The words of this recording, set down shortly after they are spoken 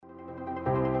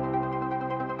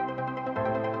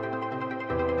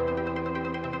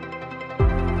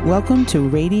Welcome to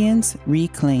Radiance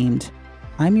Reclaimed.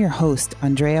 I'm your host,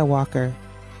 Andrea Walker,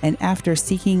 and after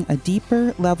seeking a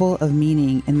deeper level of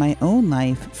meaning in my own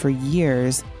life for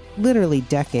years, literally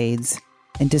decades,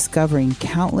 and discovering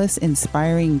countless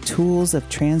inspiring tools of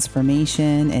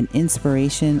transformation and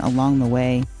inspiration along the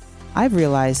way, I've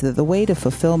realized that the way to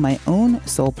fulfill my own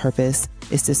soul purpose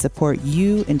is to support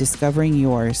you in discovering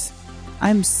yours.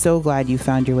 I'm so glad you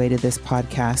found your way to this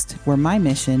podcast, where my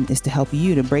mission is to help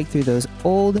you to break through those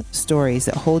old stories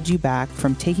that hold you back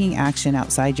from taking action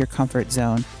outside your comfort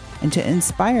zone and to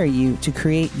inspire you to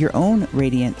create your own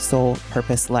radiant soul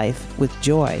purpose life with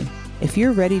joy. If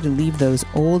you're ready to leave those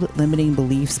old limiting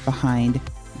beliefs behind,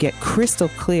 get crystal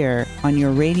clear on your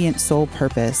radiant soul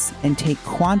purpose, and take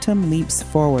quantum leaps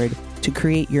forward to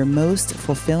create your most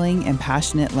fulfilling and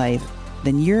passionate life,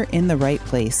 then you're in the right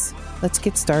place. Let's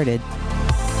get started.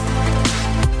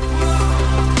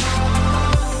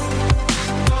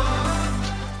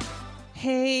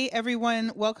 Hey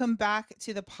everyone, welcome back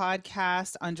to the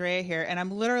podcast. Andrea here, and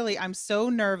I'm so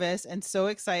nervous and so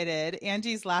excited.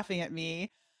 Angie's laughing at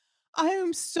me. I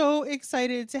am so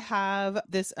excited to have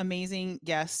this amazing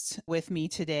guest with me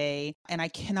today, and I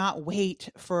cannot wait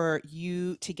for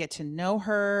you to get to know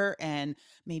her and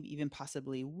maybe even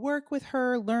possibly work with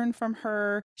her, learn from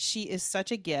her. She is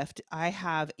such a gift. I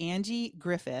have Angie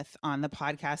Griffith on the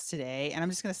podcast today, and I'm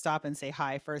just going to stop and say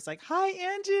hi first. Like, hi,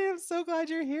 Angie. I'm so glad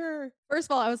you're here. First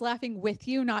of all, I was laughing with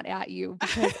you, not at you,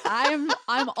 because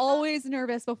I'm always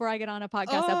nervous before I get on a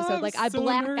podcast episode. Like, I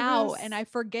black out and I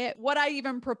forget what I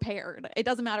even prepared. It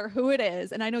doesn't matter who it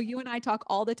is. And I know you and I talk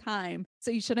all the time,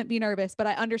 so you shouldn't be nervous, but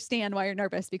I understand why you're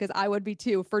nervous, because I would be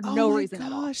too, for no reason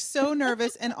at all. Oh my gosh, so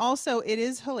nervous. And also it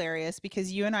is hilarious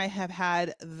because you and I have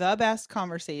had the best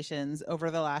conversations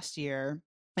over the last year.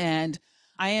 And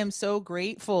I am so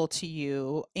grateful to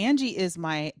you. Angie is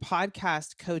my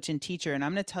podcast coach and teacher, and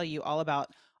I'm going to tell you all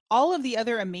about all of the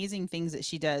other amazing things that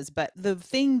she does. But the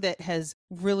thing that has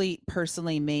really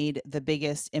personally made the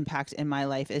biggest impact in my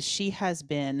life is she has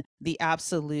been the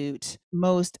absolute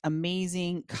most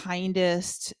amazing,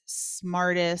 kindest,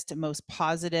 smartest, most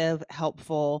positive,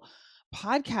 helpful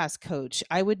podcast coach.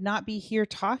 I would not be here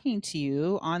talking to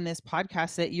you on this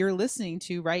podcast that you're listening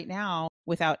to right now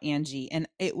without Angie. And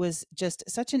it was just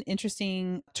such an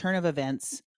interesting turn of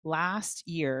events. Last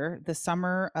year, the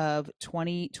summer of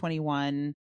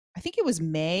 2021, I think it was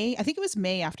May. I think it was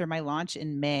May, after my launch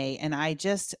in May. And I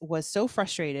just was so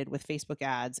frustrated with Facebook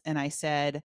ads. And I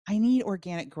said, I need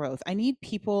organic growth. I need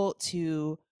people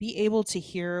to be able to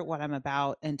hear what I'm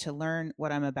about and to learn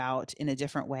what I'm about in a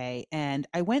different way. And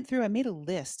I made a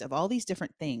list of all these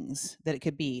different things that it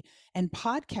could be. And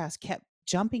podcasts kept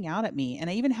jumping out at me. And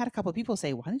I even had a couple of people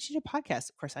say, why don't you do a podcast?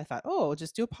 Of course, I thought, oh,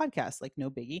 just do a podcast, like no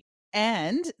biggie.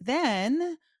 And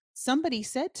then somebody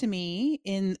said to me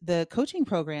in the coaching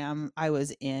program I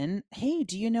was in, hey,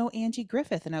 do you know Angie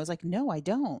Griffith? And I was like, no, I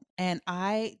don't. And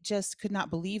I just could not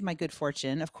believe my good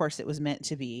fortune. Of course, it was meant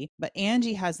to be. But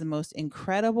Angie has the most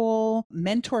incredible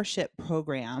mentorship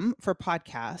program for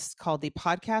podcasts called the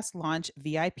Podcast Launch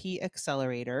VIP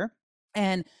Accelerator.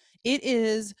 And it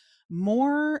is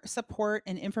more support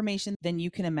and information than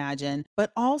you can imagine, but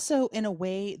also in a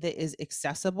way that is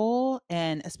accessible.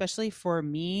 And especially for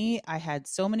me, I had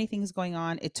so many things going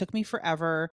on. It took me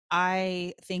forever.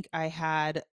 I think I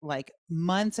had like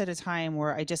months at a time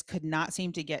where I just could not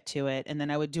seem to get to it. And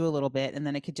then I would do a little bit and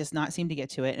then I could just not seem to get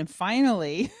to it. And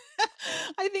finally,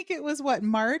 I think it was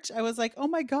March. I was like, oh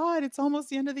my God, it's almost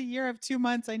the end of the year. I have 2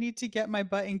 months. I need to get my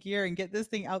butt in gear and get this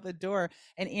thing out the door.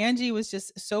 And Angie was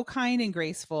just so kind and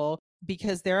graceful,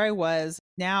 because there I was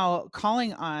now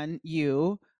calling on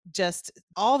you just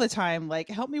all the time, like,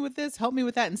 help me with this, help me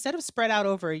with that. Instead of spread out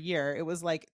over a year, it was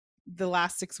like the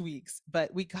last 6 weeks,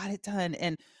 but we got it done.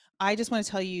 And I just want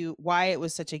to tell you why it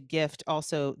was such a gift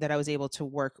also that I was able to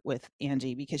work with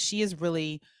Angie, because she is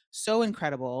really so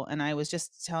incredible. And I was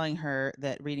just telling her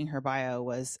that reading her bio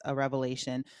was a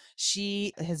revelation.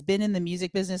 She has been in the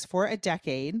music business for a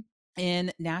decade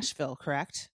in Nashville,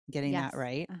 correct? Getting that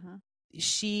right? Uh-huh.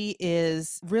 She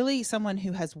is really someone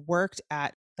who has worked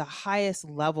at the highest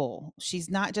level. She's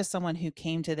not just someone who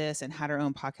came to this and had her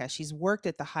own podcast. She's worked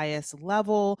at the highest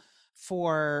level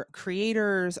for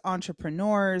creators,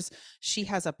 entrepreneurs. She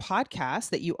has a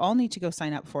podcast that you all need to go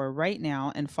sign up for right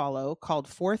now and follow, called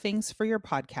 4 Things for Your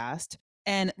Podcast.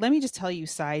 And let me just tell you,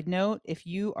 side note, if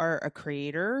you are a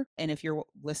creator and if you're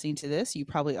listening to this, you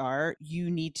probably are, you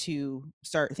need to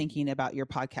start thinking about your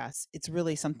podcast. It's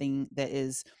really something that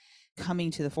is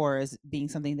coming to the fore as being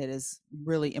something that is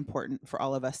really important for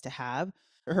all of us to have.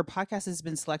 Her podcast has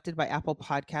been selected by Apple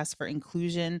Podcasts for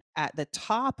inclusion at the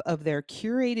top of their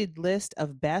curated list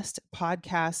of best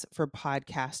podcasts for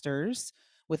podcasters,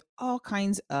 with all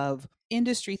kinds of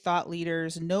industry thought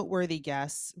leaders, noteworthy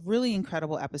guests, really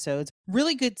incredible episodes,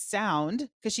 really good sound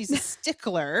because she's a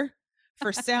stickler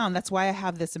for sound. That's why I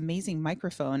have this amazing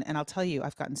microphone. And I'll tell you,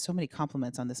 I've gotten so many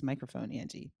compliments on this microphone,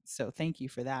 Angie. So thank you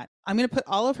for that. I'm going to put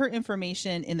all of her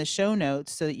information in the show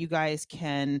notes so that you guys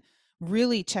can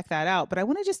really check that out. But I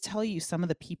want to just tell you some of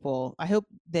the people. I hope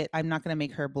that I'm not going to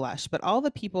make her blush, but all the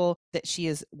people that she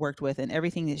has worked with and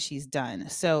everything that she's done.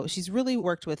 So she's really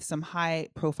worked with some high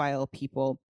profile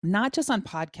people, not just on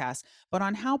podcasts, but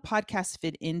on how podcasts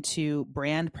fit into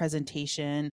brand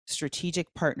presentation,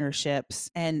 strategic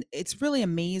partnerships. And it's really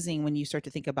amazing when you start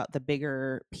to think about the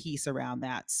bigger piece around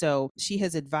that. So she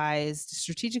has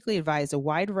strategically advised a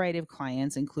wide variety of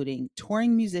clients, including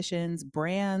touring musicians,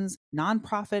 brands,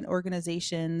 nonprofit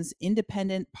organizations,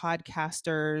 independent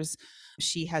podcasters.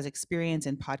 She has experience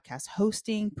in podcast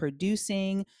hosting,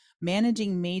 producing,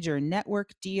 managing major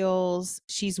network deals.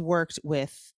 She's worked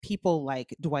with people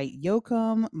like Dwight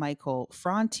Yoakam, Michael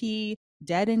Franti,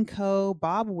 Dead & Co.,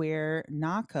 Bob Weir,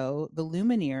 Nako, The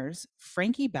Lumineers,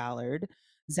 Frankie Ballard,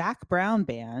 Zach Brown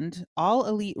Band, All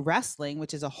Elite Wrestling,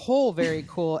 which is a whole very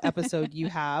cool episode you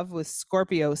have with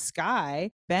Scorpio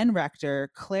Sky, Ben Rector,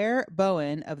 Claire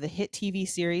Bowen of the hit TV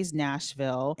series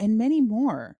Nashville, and many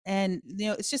more. And,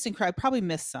 it's just incredible. I probably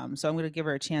missed some, so I'm going to give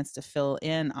her a chance to fill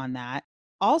in on that.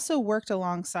 Also worked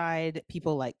alongside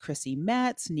people like Chrissy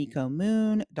Metz, Nico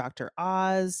Moon, Dr.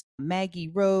 Oz, Maggie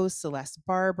Rose, Celeste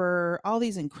Barber, all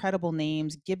these incredible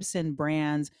names, Gibson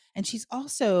brands. And she's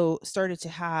also started to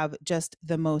have just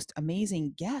the most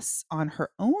amazing guests on her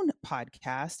own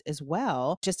podcast as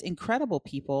well. Just incredible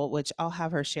people, which I'll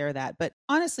have her share that. But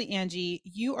honestly, Angie,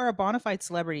 you are a bona fide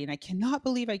celebrity, and I cannot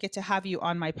believe I get to have you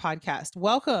on my podcast.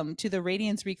 Welcome to the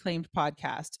Radiance Reclaimed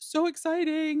podcast. So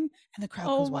exciting. And the crowd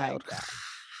goes wild. God.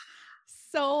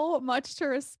 So much to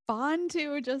respond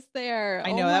to just there.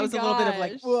 I know, that was a little bit of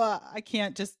like, I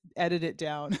can't just edit it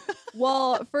down.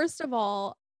 Well, first of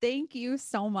all, thank you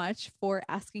so much for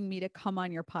asking me to come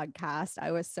on your podcast.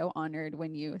 I was so honored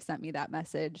when you sent me that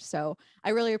message. So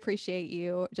I really appreciate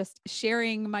you just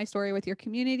sharing my story with your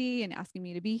community and asking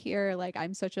me to be here. Like,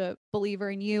 I'm such a believer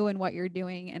in you and what you're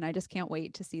doing. And I just can't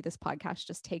wait to see this podcast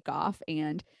just take off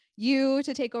and you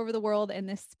to take over the world in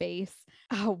this space.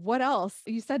 What else?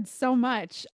 You said so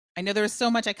much. I know there was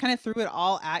so much. I kind of threw it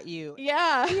all at you.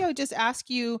 Yeah. Just ask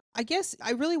you, I guess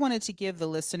I really wanted to give the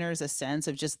listeners a sense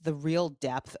of just the real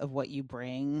depth of what you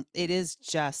bring. It is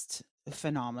just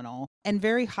phenomenal and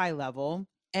very high level.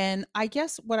 And I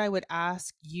guess what I would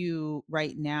ask you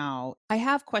right now, I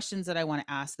have questions that I want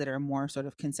to ask that are more sort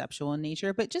of conceptual in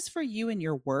nature, but just for you and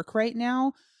your work right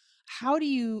now, how do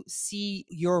you see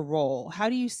your role? How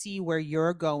do you see where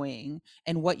you're going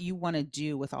and what you want to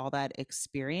do with all that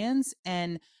experience?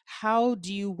 And how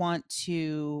do you want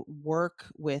to work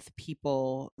with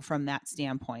people from that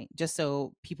standpoint? Just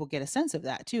so people get a sense of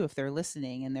that too, if they're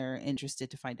listening and they're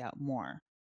interested to find out more.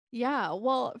 Yeah.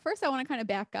 Well, first, I want to kind of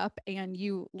back up, and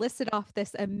you listed off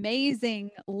this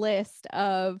amazing list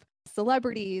of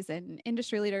celebrities and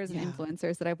industry leaders and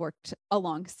influencers that I've worked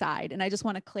alongside. And I just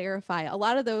want to clarify a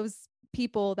lot of those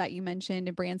people that you mentioned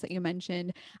and brands that you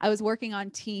mentioned, I was working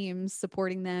on teams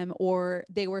supporting them, or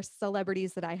they were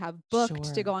celebrities that I have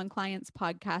booked to go on clients'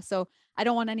 podcasts. So I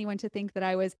don't want anyone to think that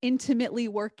I was intimately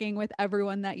working with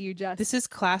everyone that you just. This is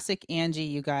classic Angie,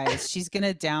 you guys. She's going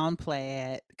to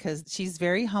downplay it because she's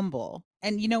very humble.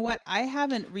 And you know what? I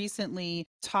haven't recently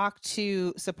talked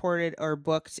to, supported, or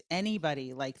booked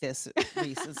anybody like this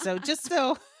recently. So just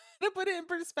so to put it in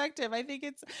perspective,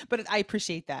 but I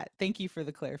appreciate that. Thank you for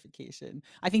the clarification.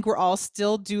 I think we're all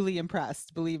still duly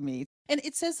impressed, believe me. And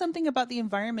it says something about the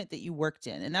environment that you worked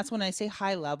in. And that's when I say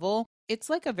high level,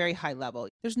 it's like a very high level.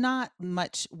 There's not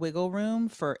much wiggle room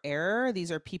for error.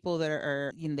 These are people that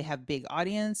are, they have big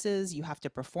audiences. You have to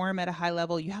perform at a high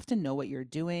level. You have to know what you're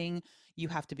doing. You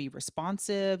have to be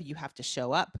responsive. You have to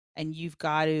show up, and you've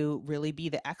got to really be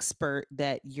the expert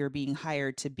that you're being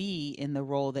hired to be in the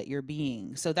role that you're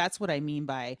being. So that's what I mean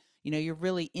by, you're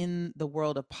really in the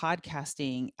world of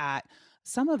podcasting at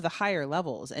some of the higher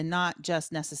levels, and not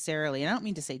just necessarily, and I don't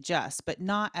mean to say just, but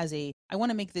not as I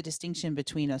want to make the distinction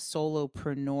between a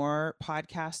solopreneur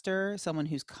podcaster, someone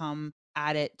who's come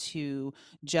at it to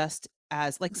just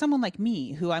as like someone like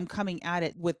me, who I'm coming at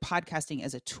it with podcasting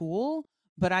as a tool,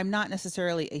 but I'm not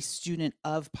necessarily a student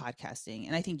of podcasting.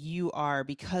 And I think you are,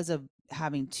 because of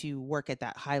having to work at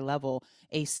that high level,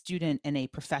 a student and a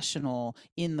professional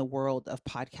in the world of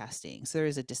podcasting. So there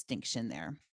is a distinction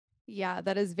there. Yeah,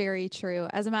 that is very true.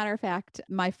 As a matter of fact,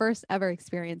 my first ever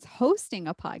experience hosting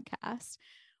a podcast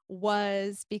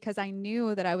was because I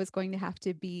knew that I was going to have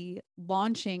to be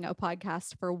launching a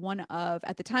podcast for one of,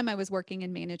 at the time I was working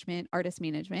in management, artist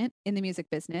management in the music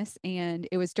business. And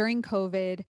it was during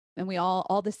COVID. And we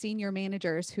all the senior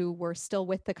managers who were still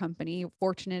with the company,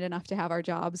 fortunate enough to have our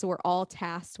jobs, were all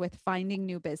tasked with finding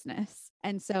new business.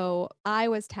 And so I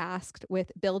was tasked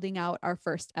with building out our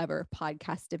first ever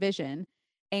podcast division.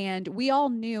 And we all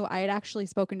knew I had actually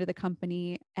spoken to the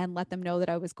company and let them know that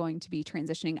I was going to be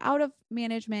transitioning out of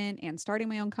management and starting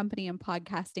my own company and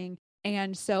podcasting.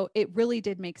 And so it really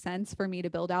did make sense for me to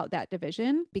build out that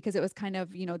division because it was kind of,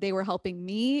 they were helping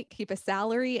me keep a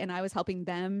salary and I was helping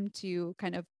them to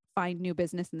kind of find new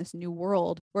business in this new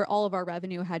world where all of our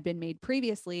revenue had been made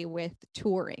previously with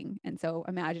touring. And so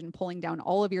imagine pulling down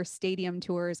all of your stadium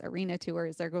tours, arena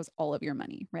tours, there goes all of your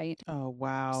money, right? Oh,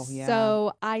 wow. Yeah.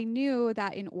 So I knew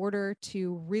that in order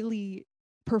to really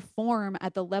perform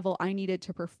at the level I needed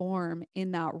to perform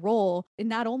in that role, and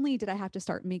not only did I have to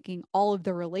start making all of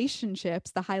the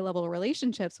relationships, the high level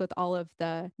relationships with all of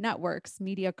the networks,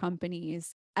 media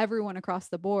companies, everyone across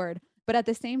the board, but at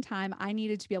the same time, I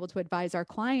needed to be able to advise our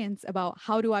clients about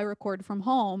how do I record from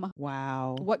home?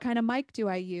 Wow. What kind of mic do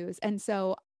I use? And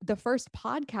so the first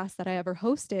podcast that I ever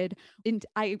hosted, and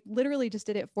I literally just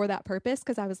did it for that purpose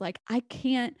because I was like, I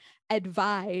can't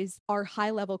advise our high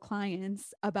level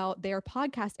clients about their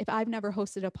podcast if I've never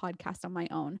hosted a podcast on my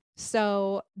own.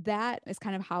 So that is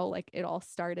kind of how like it all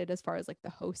started as far as like the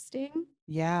hosting.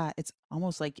 Yeah. It's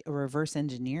almost like a reverse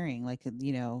engineering, like, it's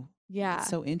Yeah.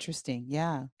 so interesting.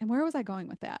 Yeah. And where was I going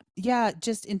with that? Yeah,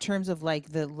 just in terms of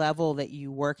like the level that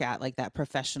you work at, like that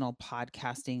professional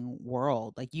podcasting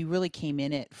world, like you really came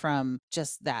in it from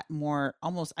just that more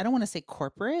almost, I don't want to say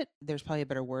corporate, there's probably a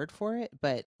better word for it,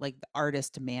 but like the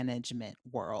artist management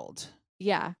world.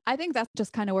 Yeah, I think that's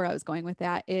just kind of where I was going with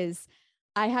that is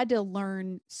I had to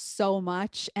learn so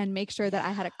much and make sure that I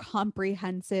Yeah. had a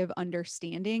comprehensive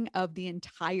understanding of the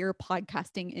entire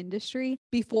podcasting industry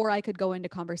before I could go into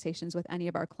conversations with any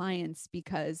of our clients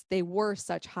because they were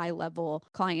such high level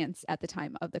clients at the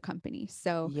time of the company.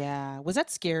 So Yeah. Was that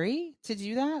scary to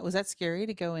do that? Was that scary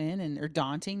to go in or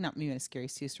daunting? Not maybe scary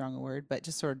is too strong a word, but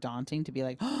just sort of daunting to be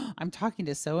like, oh, I'm talking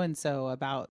to so and so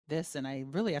about this and I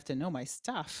really have to know my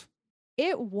stuff.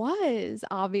 it was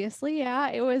obviously, yeah,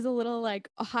 it was a little like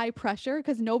a high pressure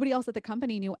because nobody else at the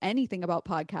company knew anything about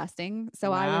podcasting.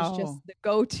 So I was just Wow. the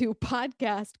go to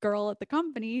podcast girl at the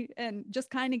company and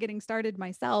just kind of getting started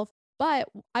myself. But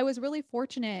I was really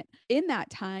fortunate in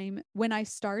that time when I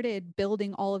started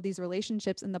building all of these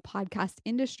relationships in the podcast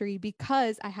industry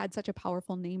because I had such a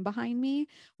powerful name behind me,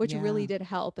 which really Yeah. did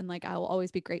help. And like, I will always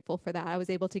be grateful for that. I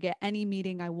was able to get any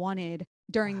meeting I wanted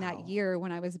during that Wow. year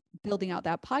when I was building out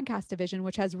that podcast division,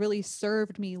 which has really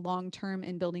served me long term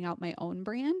in building out my own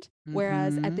brand.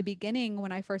 Whereas at the Mhm. beginning,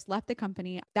 when I first left the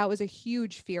company, that was a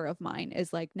huge fear of mine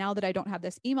is like, now that I don't have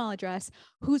this email address,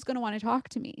 who's going to want to talk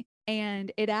to me?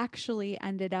 And it actually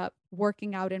ended up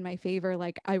working out in my favor.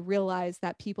 Like, I realized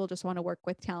that people just want to work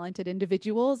with talented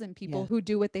individuals and people Yeah. who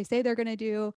do what they say they're going to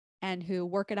do and who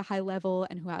work at a high level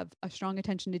and who have a strong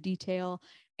attention to detail.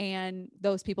 And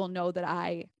those people know that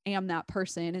I am that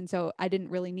person. And so I didn't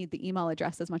really need the email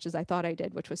address as much as I thought I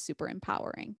did, which was super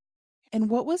empowering. And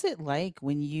what was it like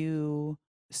when you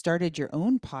started your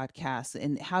own podcast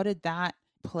and how did that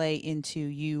play into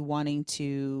you wanting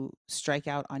to strike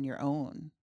out on your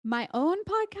own? My own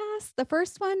podcast, the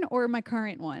first one or my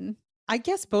current one? I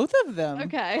guess both of them.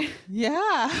 Okay.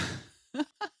 Yeah.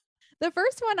 The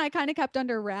first one I kind of kept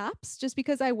under wraps just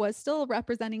because I was still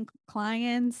representing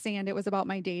clients and it was about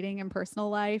my dating and personal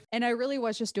life. And I really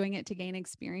was just doing it to gain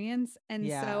experience. And so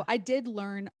Yeah. I did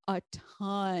learn a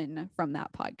ton from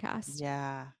that podcast.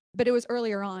 Yeah. But it was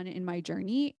earlier on in my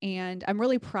journey. And I'm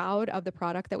really proud of the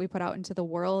product that we put out into the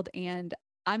world. And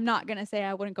I'm not going to say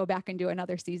I wouldn't go back and do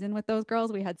another season with those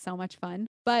girls. We had so much fun.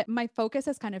 But my focus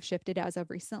has kind of shifted as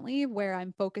of recently, where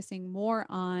I'm focusing more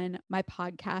on my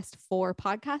podcast for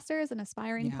podcasters and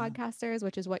aspiring Yeah. podcasters,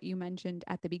 which is what you mentioned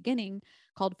at the beginning,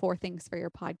 called Four Things for Your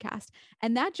Podcast.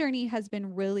 And that journey has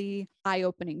been really eye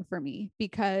opening for me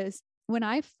because when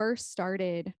I first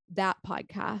started that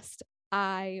podcast,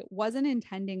 I wasn't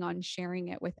intending on sharing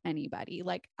it with anybody.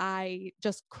 Like, I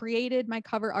just created my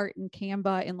cover art in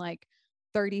Canva in like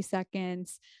 30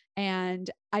 seconds.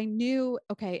 And I knew,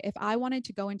 okay, if I wanted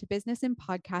to go into business in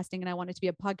podcasting and I wanted to be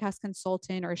a podcast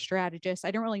consultant or a strategist, I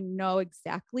didn't really know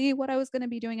exactly what I was going to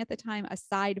be doing at the time,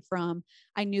 aside from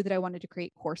I knew that I wanted to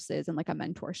create courses and like a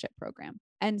mentorship program.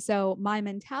 And so my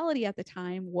mentality at the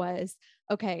time was,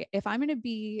 okay, if I'm going to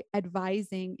be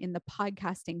advising in the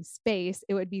podcasting space,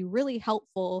 it would be really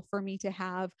helpful for me to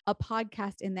have a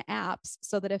podcast in the apps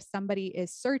so that if somebody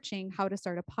is searching how to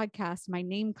start a podcast, my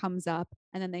name comes up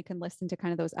and then they can listen to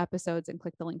kind of those episodes and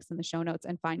click the links in the show notes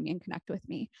and find me and connect with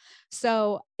me.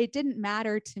 So it didn't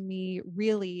matter to me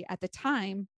really at the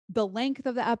time the length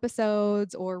of the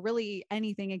episodes or really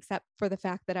anything except for the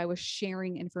fact that I was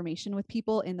sharing information with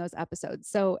people in those episodes.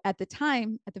 So at the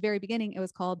time, at the very beginning, it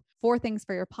was called 4 Things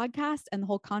for Your Podcast. And the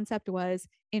whole concept was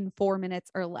in 4 minutes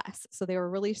or less. So they were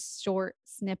really short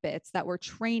snippets that were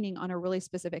training on a really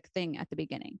specific thing at the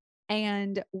beginning.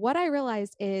 And what I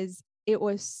realized is it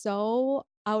was so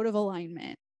out of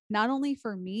alignment, not only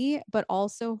for me, but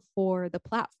also for the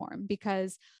platform,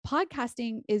 because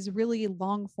podcasting is really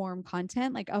long form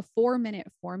content. Like a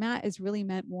 4-minute format is really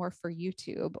meant more for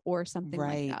YouTube or something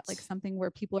like that, like something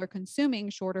where people are consuming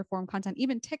shorter form content.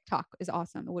 Even TikTok is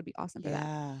awesome. It would be awesome for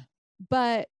that.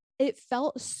 But it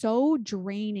felt so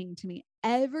draining to me.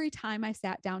 Every time I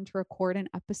sat down to record an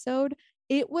episode,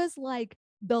 it was like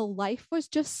the life was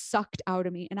just sucked out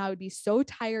of me and I would be so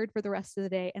tired for the rest of the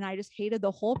day. And I just hated the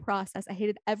whole process. I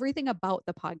hated everything about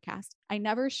the podcast. I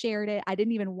never shared it. I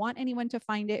didn't even want anyone to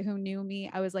find it who knew me.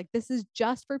 I was like, this is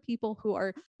just for people who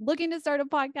are looking to start a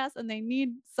podcast and they need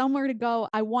somewhere to go.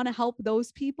 I want to help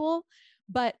those people,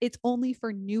 but it's only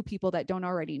for new people that don't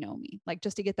already know me, like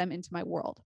just to get them into my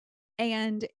world.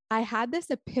 And I had this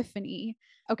epiphany.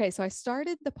 Okay, so I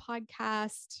started the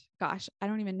podcast. Gosh, I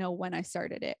don't even know when I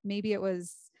started it. Maybe it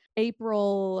was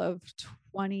April of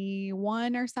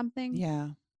 21 or something. Yeah.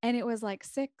 And it was like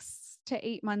 6 to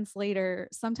 8 months later,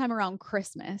 sometime around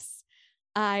Christmas,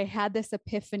 I had this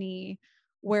epiphany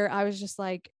where I was just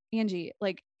like, Angie,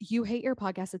 like you hate your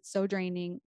podcast. It's so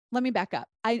draining. Let me back up.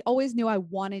 I always knew I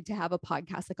wanted to have a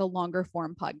podcast, like a longer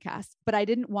form podcast, but I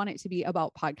didn't want it to be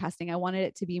about podcasting. I wanted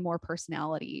it to be more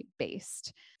personality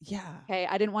based. Yeah. Okay.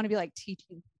 I didn't want to be like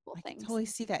teaching people I things. can totally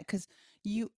see that because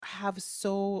you have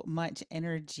so much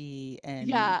energy and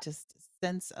just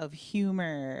sense of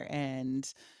humor and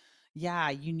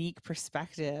unique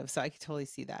perspective. So I can totally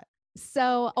see that.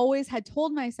 So always had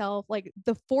told myself like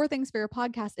the 4 Things for Your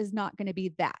Podcast is not going to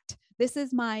be that. This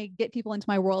is my Get People Into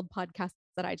My World podcast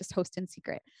that I just host in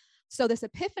secret. So this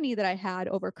epiphany that I had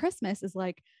over Christmas is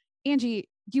like, Angie,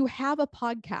 you have a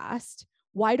podcast.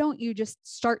 Why don't you just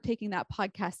start taking that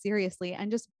podcast seriously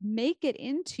and just make it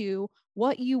into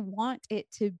what you want it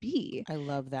to be? I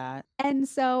love that. And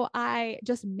so I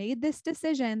just made this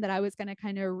decision that I was going to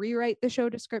kind of rewrite the show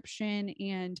description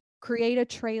and create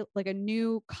like a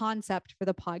new concept for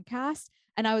the podcast.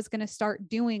 And I was going to start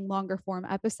doing longer form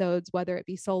episodes, whether it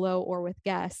be solo or with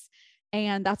guests.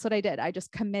 And that's what I did. I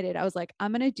just committed. I was like,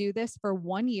 I'm going to do this for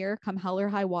 1 year, come hell or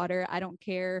high water. I don't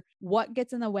care what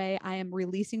gets in the way. I am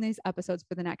releasing these episodes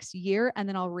for the next year, and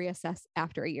then I'll reassess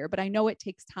after a year. But I know it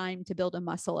takes time to build a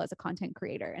muscle as a content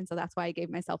creator. And so that's why I gave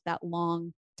myself that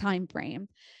long time frame.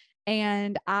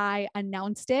 And I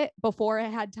announced it before I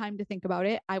had time to think about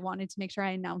it. I wanted to make sure I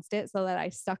announced it so that I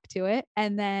stuck to it.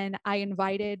 And then I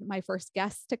invited my first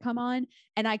guests to come on.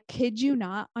 And I kid you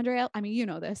not, Andrea, I mean, you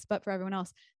know this, but for everyone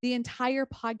else, the entire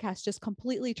podcast just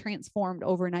completely transformed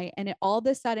overnight. And it all of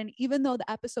a sudden, even though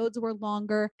the episodes were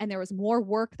longer and there was more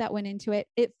work that went into it,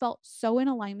 it felt so in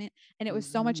alignment and it was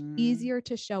so much easier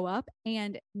to show up.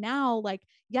 And now, like,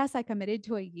 yes, I committed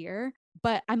to a year,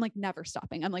 but I'm like never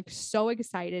stopping. I'm like so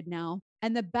excited now.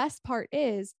 And the best part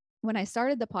is when I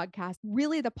started the podcast,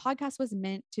 really the podcast was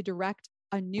meant to direct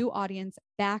a new audience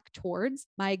back towards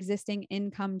my existing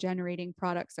income generating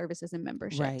products, services, and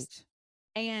memberships. Right.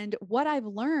 And what I've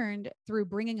learned through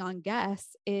bringing on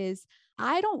guests is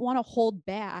I don't want to hold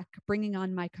back bringing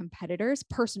on my competitors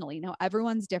personally. Now,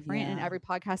 everyone's different and every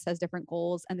podcast has different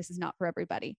goals, and this is not for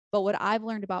everybody. But what I've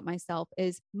learned about myself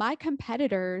is my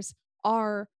competitors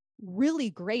are really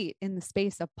great in the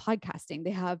space of podcasting.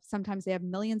 Sometimes they have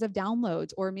millions of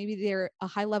downloads, or maybe they're a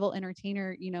high level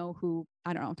entertainer, who,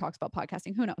 I don't know, talks about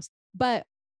podcasting, who knows, but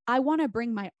I want to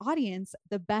bring my audience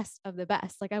the best of the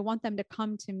best. Like I want them to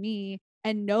come to me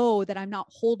and know that I'm not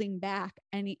holding back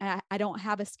I don't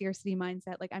have a scarcity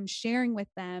mindset. Like I'm sharing with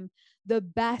them the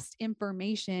best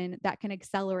information that can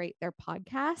accelerate their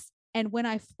podcast. And when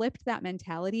I flipped that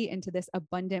mentality into this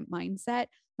abundant mindset,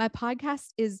 my podcast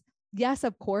is, yes,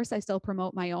 of course, I still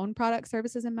promote my own products,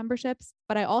 services, and memberships,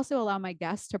 but I also allow my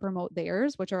guests to promote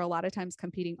theirs, which are a lot of times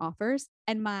competing offers.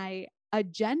 And my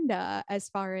agenda as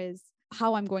far as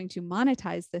how I'm going to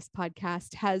monetize this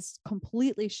podcast has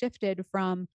completely shifted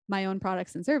from my own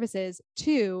products and services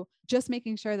to just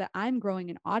making sure that I'm growing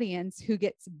an audience who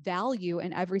gets value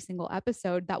in every single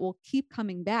episode that will keep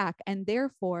coming back. And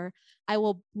therefore, I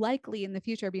will likely in the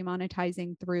future be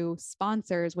monetizing through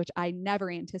sponsors, which I never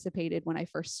anticipated when I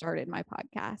first started my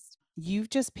podcast. You've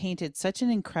just painted such an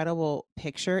incredible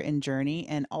picture and journey.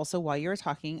 And also, while you were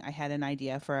talking, I had an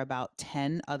idea for about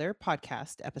 10 other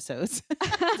podcast episodes.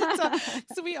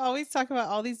 So we always talk about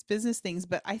all these business things,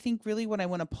 but I think really what I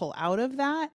want to pull out of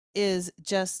that is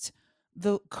just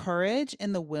the courage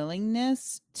and the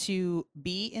willingness to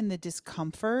be in the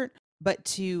discomfort, but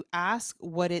to ask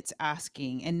what it's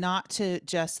asking and not to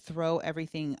just throw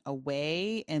everything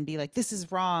away and be like, this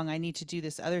is wrong, I need to do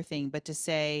this other thing, but to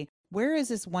say, where is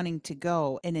this wanting to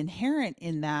go? And inherent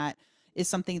in that is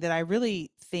something that I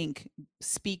really think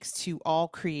speaks to all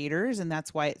creators. And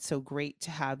that's why it's so great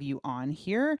to have you on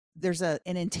here. There's an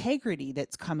integrity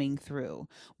that's coming through.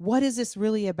 What is this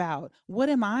really about? What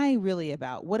am I really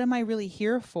about? What am I really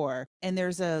here for? And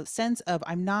there's a sense of,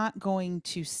 I'm not going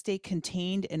to stay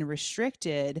contained and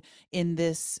restricted in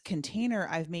this container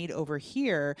I've made over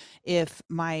here if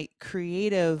my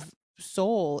creative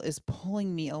soul is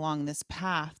pulling me along this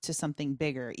path to something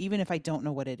bigger, even if I don't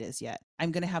know what it is yet.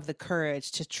 I'm going to have the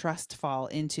courage to trust fall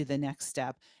into the next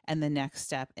step and the next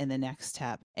step and the next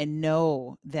step and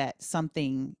know that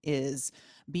something is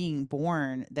being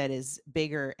born that is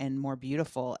bigger and more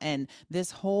beautiful. And this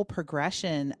whole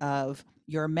progression of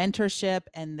your mentorship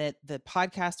and that the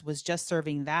podcast was just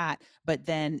serving that, but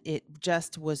then it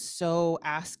just was so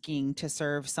asking to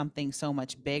serve something so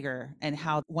much bigger. And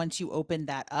how once you open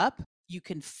that up, you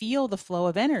can feel the flow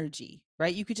of energy,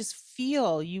 right? You could just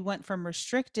feel you went from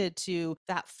restricted to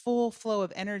that full flow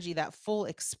of energy, that full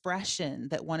expression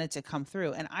that wanted to come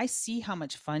through. And I see how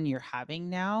much fun you're having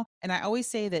now. And I always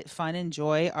say that fun and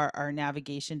joy are our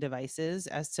navigation devices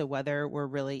as to whether we're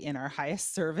really in our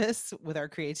highest service with our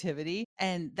creativity.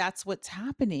 And that's what's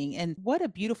happening. And what a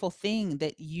beautiful thing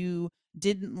that you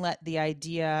didn't let the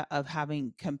idea of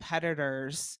having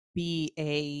competitors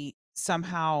be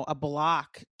somehow a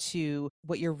block to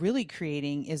what you're really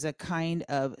creating is a kind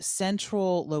of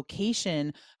central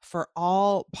location for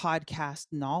all podcast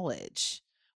knowledge,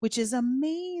 which is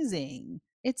amazing.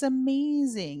 It's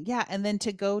amazing. Yeah. And then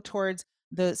to go towards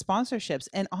the sponsorships.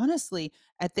 And honestly,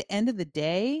 at the end of the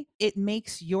day, it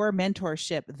makes your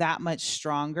mentorship that much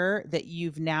stronger that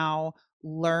you've now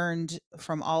learned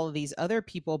from all of these other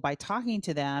people by talking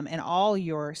to them, and all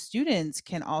your students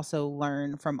can also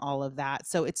learn from all of that.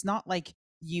 So it's not like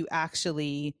you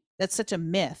actually, that's such a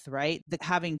myth, right? That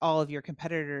having all of your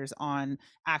competitors on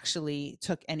actually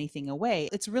took anything away.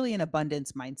 It's really an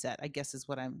abundance mindset, I guess is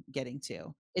what I'm getting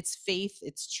to. It's faith,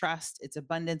 it's trust, it's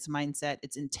abundance mindset,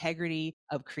 it's integrity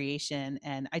of creation.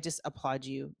 And I just applaud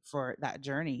you for that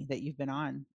journey that you've been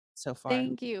on so far.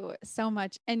 Thank you so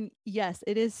much. And yes,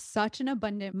 it is such an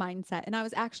abundant mindset. And I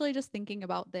was actually just thinking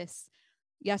about this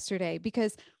yesterday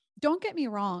because don't get me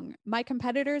wrong, my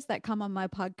competitors that come on my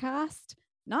podcast,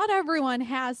 not everyone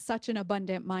has such an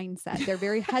abundant mindset. They're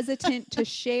very hesitant to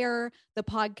share the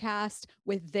podcast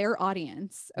with their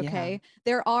audience. Okay. Yeah.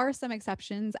 There are some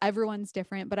exceptions. Everyone's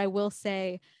different, but I will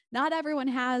say not everyone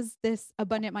has this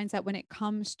abundant mindset when it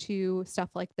comes to stuff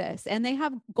like this. And they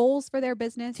have goals for their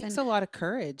business. It takes And a lot of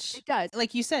courage. it does.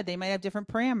 Like you said, they might have different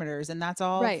parameters, and that's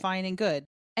all Right. fine and good.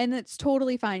 And it's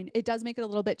totally fine. It does make it a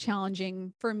little bit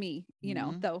challenging for me,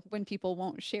 Mhm. though, when people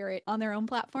won't share it on their own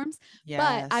platforms.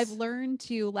 But I've Yes. learned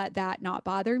to let that not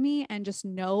bother me and just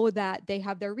know that they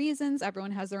have their reasons.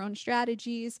 Everyone has their own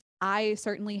strategies. I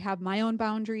certainly have my own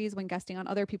boundaries when guesting on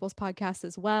other people's podcasts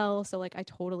as well. So, like, I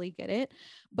totally get it.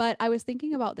 But I was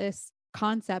thinking about this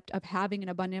concept of having an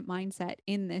abundant mindset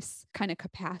in this kind of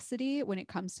capacity when it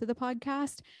comes to the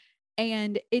podcast.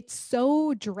 And it's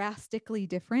so drastically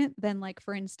different than, like,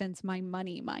 for instance, my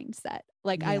money mindset.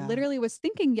 Like, I Yeah. literally was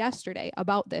thinking yesterday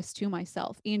about this to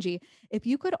myself, Angie, if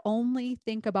you could only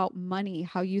think about money,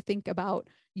 how you think about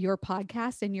your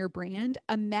podcast and your brand,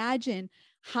 imagine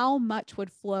how much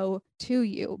would flow to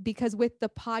you. Because with the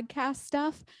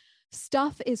podcast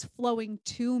stuff is flowing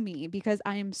to me because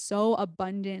I am so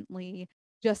abundantly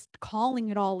just calling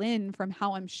it all in from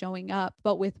how I'm showing up.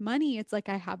 But with money, it's like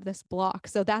I have this block.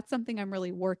 So that's something I'm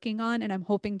really working on. And I'm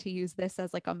hoping to use this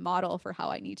as like a model for how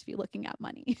I need to be looking at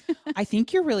money. I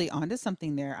think you're really onto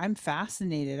something there. I'm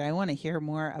fascinated. I want to hear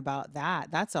more about that.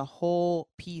 That's a whole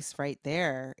piece right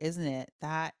there, isn't it?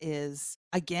 That is,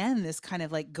 again, this kind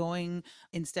of like going,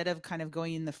 instead of kind of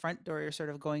going in the front door, you're sort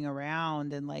of going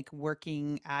around and like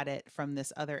working at it from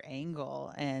this other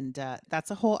angle. And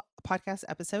that's a whole podcast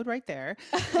episode right there.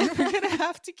 And we're going to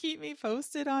have to keep me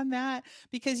posted on that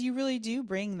because you really do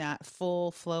bring that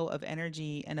full flow of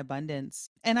energy and abundance.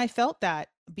 And I felt that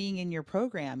being in your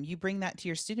program, you bring that to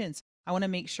your students. I want to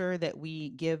make sure that we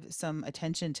give some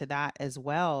attention to that as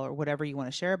well, or whatever you want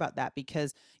to share about that,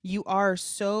 because you are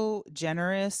so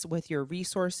generous with your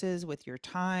resources, with your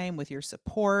time, with your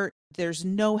support. There's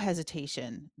no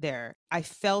hesitation there. I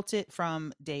felt it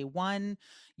from day one.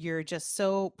 You're just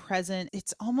so present.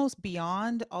 It's almost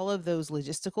beyond all of those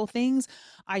logistical things.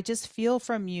 I just feel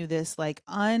from you this like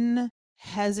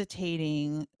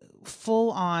unhesitating,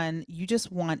 full on, you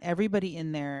just want everybody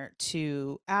in there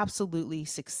to absolutely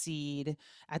succeed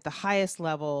at the highest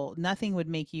level. Nothing would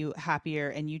make you happier.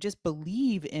 And you just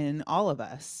believe in all of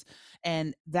us.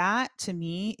 And that to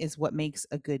me is what makes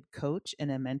a good coach and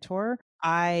a mentor.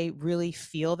 I really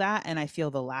feel that. And I feel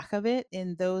the lack of it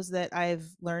in those that I've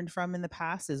learned from in the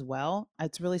past as well.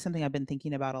 It's really something I've been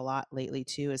thinking about a lot lately,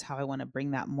 too, is how I want to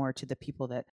bring that more to the people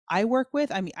that I work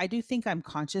with. I mean, I do think I'm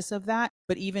conscious of that,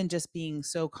 but even just being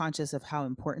so conscious of how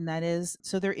important that is.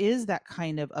 So there is that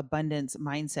kind of abundance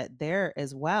mindset there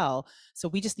as well. So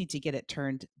we just need to get it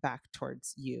turned back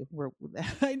towards you.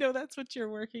 I know that's what you're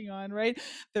working on, right?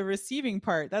 The receiving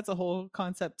part, that's a whole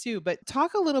concept too. But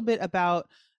talk a little bit about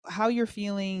how you're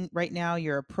feeling right now,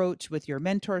 your approach with your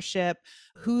mentorship,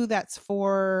 who that's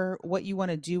for, what you want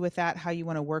to do with that, how you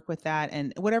want to work with that,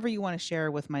 and whatever you want to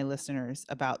share with my listeners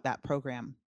about that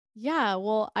program. Yeah,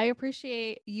 well, I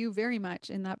appreciate you very much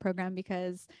in that program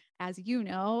because, as you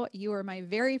know, you were my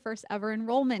very first ever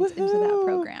enrollment into that Woohoo!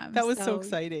 program. That was so So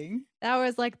exciting. that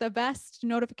was like the best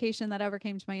notification that ever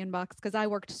came to my inbox because I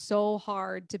worked so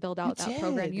hard to build You out that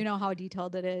program. You did. know how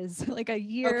detailed it is. Like a Okay,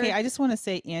 year. I just want to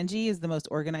say Angie is the most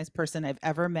organized person I've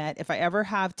ever met. If I ever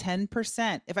have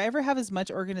 10%, if I ever have as much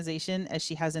organization as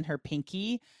she has in her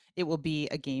pinky, it will be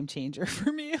a game changer for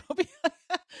me. It'll be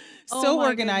Oh so my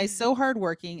organized, goodness. so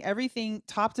hardworking, everything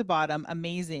top to bottom,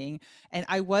 amazing. And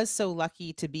I was so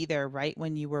lucky to be there right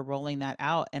when you were rolling that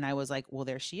out. And I was like, well,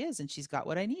 there she is. And she's got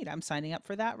what I need. I'm signing up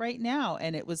for that right now.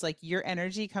 And it was like your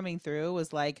energy coming through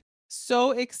was like,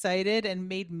 so excited and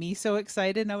made me so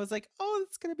excited. And I was like, oh,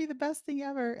 it's going to be the best thing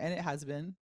ever. And it has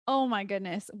been. Oh my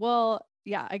goodness. Well,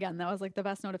 yeah, again, that was like the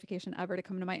best notification ever to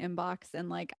come to my inbox. And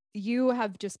like you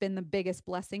have just been the biggest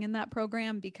blessing in that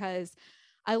program because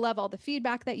I love all the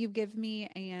feedback that you've given me.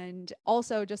 And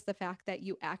also just the fact that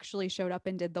you actually showed up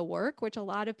and did the work, which a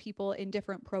lot of people in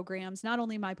different programs, not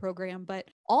only my program, but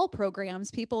all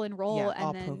programs, people enroll Yeah, and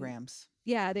all then programs.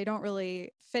 yeah, they don't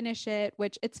really finish it,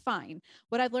 which it's fine.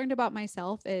 What I've learned about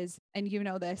myself is, and you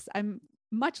know this, I'm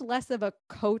much less of a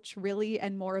coach really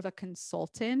and more of a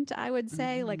consultant, I would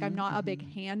say. Like I'm Hmm, not a big hmm.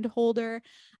 hand holder.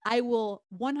 I will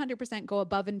 100% go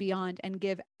above and beyond and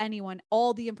give anyone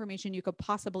all the information you could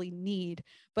possibly need,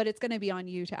 but it's going to be on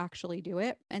you to actually do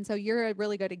it. And so you're a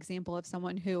really good example of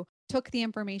someone who took the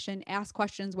information, asked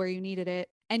questions where you needed it,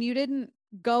 and you didn't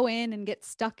go in and get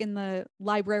stuck in the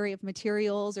library of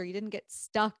materials or you didn't get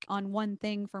stuck on one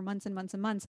thing for months and months and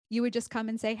months. You would just come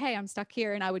and say, hey, I'm stuck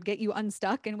here. And I would get you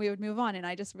unstuck and we would move on. And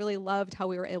I just really loved how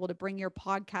we were able to bring your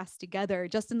podcast together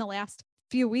just in the last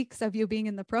few weeks of you being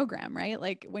in the program, right?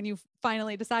 Like when you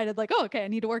finally decided, like, oh, okay, I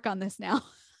need to work on this now.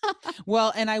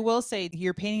 Well, and I will say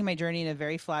you're painting my journey in a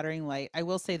very flattering light. I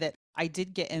will say that I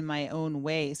did get in my own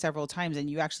way several times, and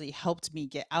you actually helped me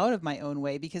get out of my own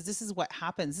way because this is what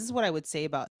happens. This is what I would say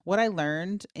about what I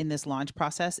learned in this launch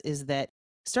process is that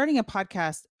starting a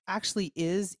podcast actually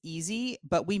is easy,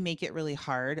 but we make it really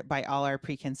hard by all our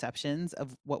preconceptions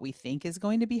of what we think is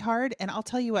going to be hard. And I'll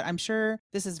tell you what, I'm sure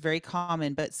this is very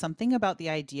common, but something about the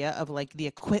idea of like the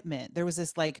equipment, there was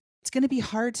this like, it's going to be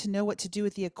hard to know what to do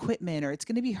with the equipment, or it's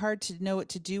going to be hard to know what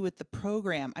to do with the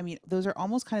program. I mean, those are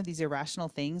almost kind of these irrational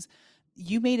things.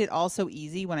 You made it all so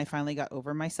easy when I finally got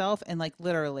over myself. And like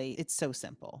literally, it's so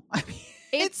simple. I mean,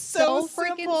 It's it's so so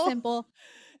freaking simple. simple.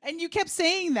 And you kept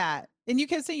saying that. And you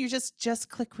kept saying you just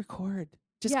click record.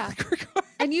 Just Yeah. click record.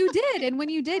 And you did. And when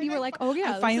you did, And you were like, oh, I yeah,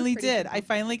 this is finally pretty did. I simple.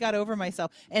 finally got over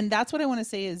myself. And that's what I want to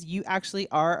say is you actually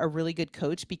are a really good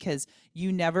coach because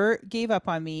you never gave up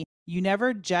on me. You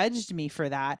never judged me for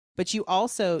that, but you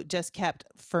also just kept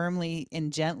firmly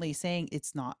and gently saying,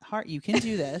 it's not hard. You can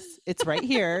do this. It's right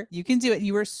here. You can do it.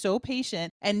 You were so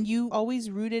patient and you always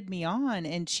rooted me on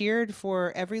and cheered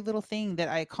for every little thing that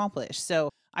I accomplished. So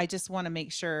I just want to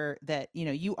make sure that, you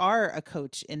know, you are a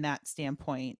coach in that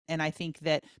standpoint. And I think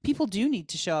that people do need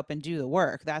to show up and do the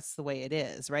work. That's the way it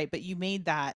is, right? But you made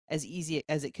that as easy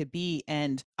as it could be.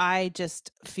 And I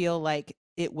just feel like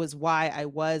it was why I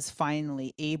was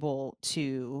finally able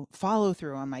to follow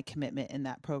through on my commitment in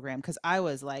that program. Cause I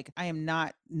was like, I am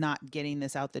not getting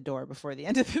this out the door before the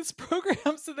end of this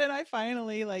program. So then I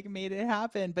finally like made it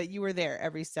happen. But you were there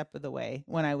every step of the way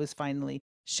when I was finally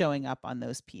showing up on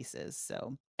those pieces.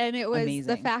 So and it was the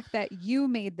amazing. fact that you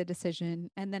made the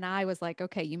decision. And then I was like,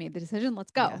 okay, you made the decision.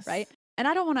 Let's go. Right. Yes. And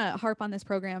I don't want to harp on this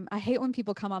program. I hate when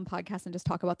people come on podcasts and just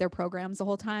talk about their programs the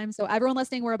whole time. So everyone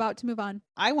listening, we're about to move on.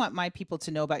 I want my people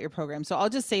to know about your program. So I'll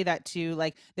just say that too.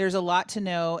 Like there's a lot to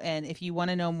know. And if you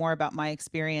want to know more about my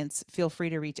experience, feel free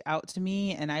to reach out to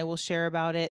me and I will share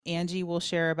about it. Angie will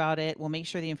share about it. We'll make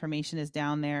sure the information is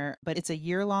down there. But it's a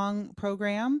year-long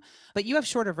program, but you have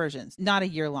shorter versions, not a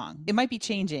year long. It might be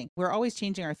changing. We're always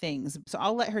changing our things. So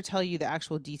I'll let her tell you the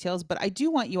actual details, but I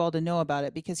do want you all to know about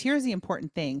it because here's the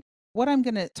important thing. What I'm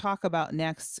going to talk about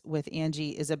next with Angie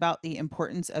is about the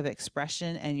importance of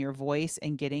expression and your voice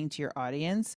and getting to your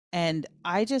audience. And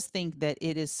I just think that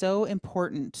it is so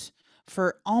important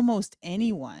for almost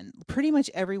anyone. Pretty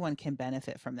much everyone can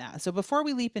benefit from that. So before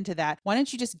we leap into that, why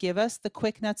don't you just give us the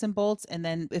quick nuts and bolts? And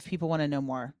then if people want to know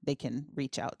more, they can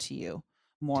reach out to you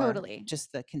more, Totally.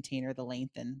 just the container, the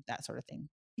length, and that sort of thing.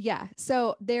 Yeah.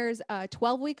 So there's a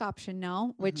 12-week option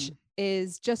now, which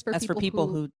is just for That's for people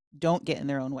who don't get in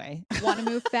their own way. Want to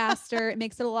move faster. It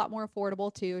makes it a lot more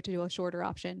affordable too, to do a shorter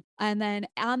option. And then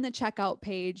on the checkout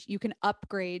page, you can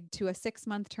upgrade to a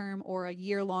 6-month term or a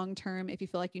year-long term if you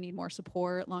feel like you need more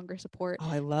support, longer support. Oh,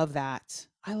 I love that.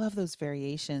 I love those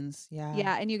variations. Yeah.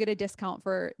 Yeah. And you get a discount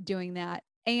for doing that.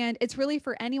 And it's really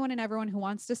for anyone and everyone who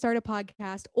wants to start a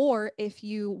podcast, or if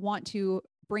you want to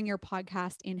bring your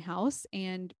podcast in-house.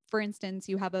 And for instance,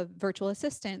 you have a virtual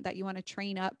assistant that you want to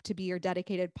train up to be your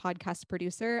dedicated podcast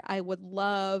producer. I would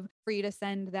love for you to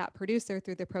send that producer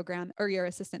through the program, or your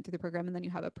assistant through the program, and then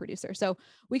you have a producer. So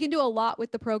we can do a lot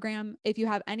with the program. If you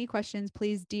have any questions,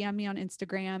 please DM me on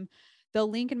Instagram. The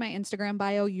link in my Instagram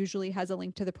bio usually has a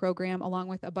link to the program, along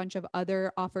with a bunch of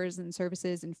other offers and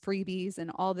services and freebies and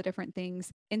all the different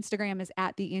things. Instagram is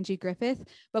at the Angie Griffith.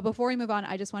 But before we move on,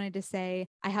 I just wanted to say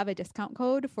I have a discount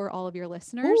code for all of your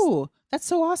listeners. Ooh, that's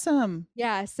so awesome.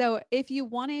 Yeah. So if you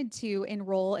wanted to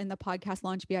enroll in the Podcast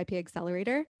Launch VIP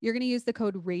Accelerator, you're going to use the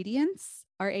code RADIANCE,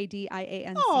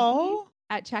 RADIANCE. Oh,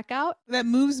 at checkout. That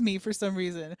moves me for some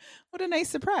reason. What a nice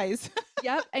surprise.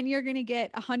 Yep. And you're going to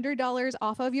get $100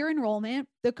 off of your enrollment.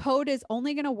 The code is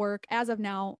only going to work as of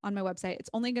now on my website. It's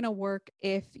only going to work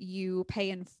if you pay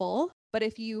in full. But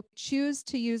if you choose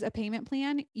to use a payment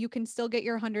plan, you can still get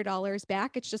your $100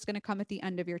 back. It's just going to come at the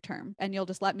end of your term, and you'll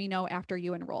just let me know after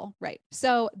you enroll. Right.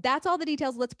 So that's all the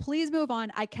details. Let's please move on.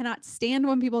 I cannot stand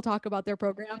when people talk about their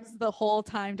programs the whole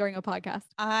time during a podcast.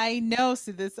 I know.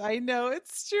 So I know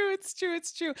it's true. It's true.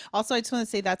 It's true. Also, I just want to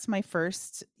say that's my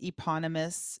first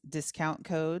eponymous discount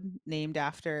code named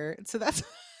after. So that's,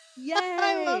 yay.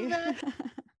 I love that.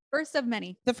 First of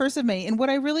many. The first of many. And what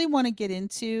I really want to get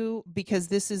into, because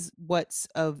this is what's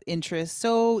of interest,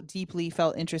 so deeply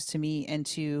felt interest to me and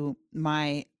to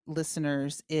my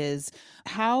listeners, is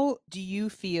how do you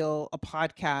feel a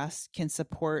podcast can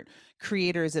support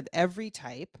creators of every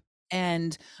type?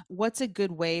 And what's a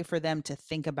good way for them to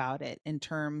think about it in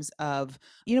terms of,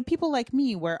 people like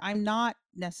me, where I'm not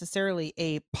necessarily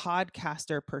a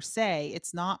podcaster per se.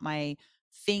 It's not my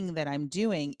thing that I'm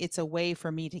doing. It's a way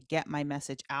for me to get my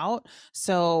message out.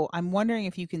 So I'm wondering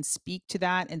if you can speak to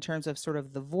that in terms of sort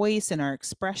of the voice and our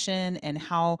expression, and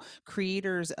how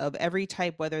creators of every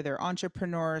type, whether they're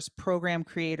entrepreneurs, program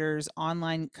creators,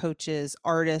 online coaches,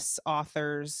 artists,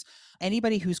 authors,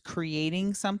 anybody who's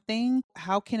creating something,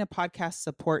 how can a podcast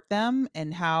support them,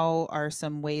 and how are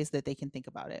some ways that they can think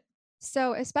about it?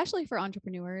 So, especially for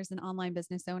entrepreneurs and online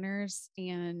business owners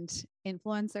and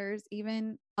influencers,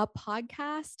 even, a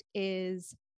podcast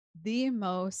is the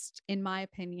most, in my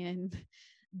opinion,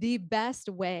 the best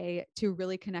way to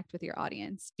really connect with your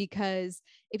audience. Because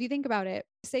if you think about it,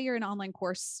 say you're an online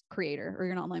course creator or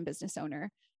you're an online business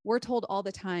owner, we're told all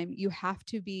the time you have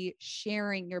to be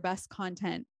sharing your best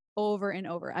content over and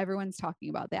over. Everyone's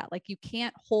talking about that. Like, you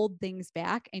can't hold things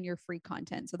back in your free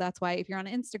content. So that's why if you're on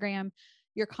Instagram,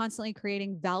 you're constantly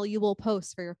creating valuable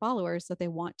posts for your followers so that they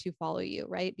want to follow you,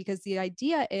 right? Because the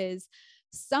idea is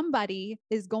somebody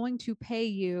is going to pay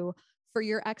you for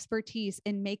your expertise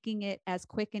in making it as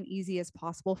quick and easy as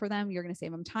possible for them. You're going to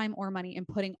save them time or money in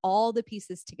putting all the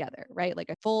pieces together, right? Like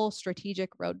a full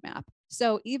strategic roadmap.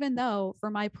 So even though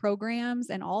for my programs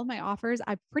and all of my offers,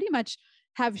 I pretty much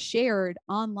have shared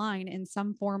online in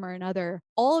some form or another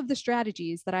all of the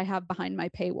strategies that I have behind my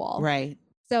paywall. Right.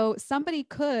 So somebody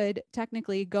could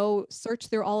technically go search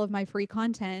through all of my free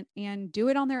content and do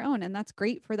it on their own. And that's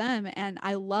great for them. And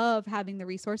I love having the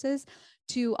resources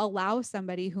to allow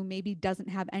somebody who maybe doesn't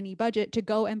have any budget to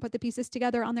go and put the pieces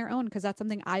together on their own, because that's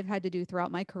something I've had to do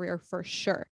throughout my career for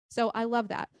sure. So I love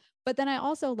that. But then I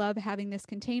also love having this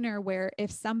container where if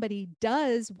somebody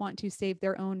does want to save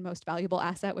their own most valuable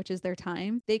asset, which is their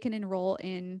time, they can enroll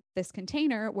in this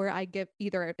container where I give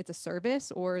either it's a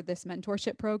service or this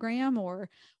mentorship program or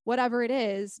whatever it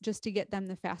is, just to get them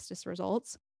the fastest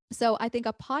results. So I think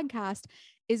a podcast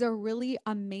is a really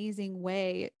amazing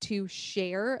way to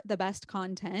share the best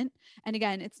content. And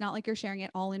again, it's not like you're sharing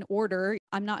it all in order.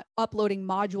 I'm not uploading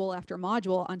module after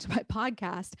module onto my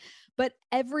podcast, but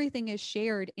everything is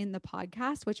shared in the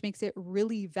podcast, which makes it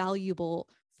really valuable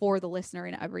for the listener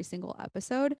in every single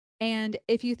episode. And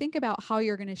if you think about how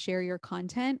you're going to share your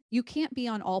content, you can't be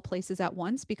on all places at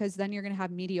once, because then you're going to have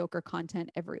mediocre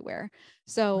content everywhere.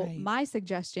 So Right. my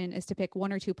suggestion is to pick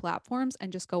one or two platforms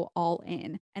and just go all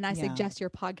in. And I Yeah. suggest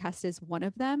your podcast is one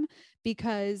of them,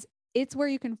 because it's where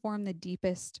you can form the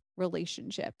deepest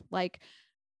relationship. Like,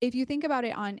 if you think about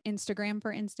it on Instagram,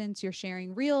 for instance, you're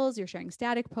sharing reels, you're sharing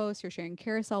static posts, you're sharing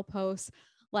carousel posts.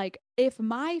 Like, if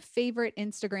my favorite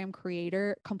Instagram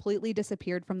creator completely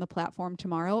disappeared from the platform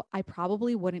tomorrow, I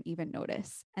probably wouldn't even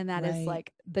notice. And that is Right.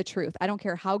 like the truth. I don't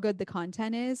care how good the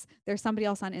content is. There's somebody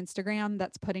else on Instagram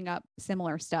that's putting up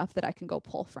similar stuff that I can go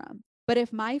pull from. But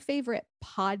if my favorite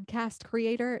podcast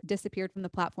creator disappeared from the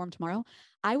platform tomorrow,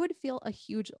 I would feel a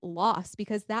huge loss,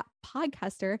 because that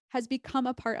podcaster has become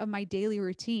a part of my daily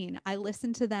routine. I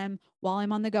listen to them while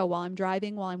I'm on the go, while I'm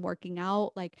driving, while I'm working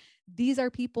out. Like, these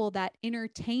are people that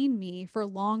entertain me for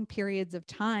long periods of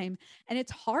time. And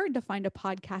it's hard to find a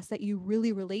podcast that you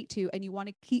really relate to and you want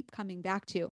to keep coming back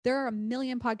to. There are a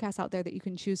million podcasts out there that you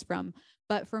can choose from.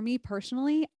 But for me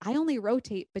personally, I only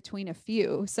rotate between a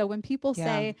few. So when people Yeah.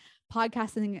 say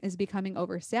podcasting is becoming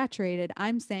oversaturated,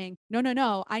 I'm saying, no, no,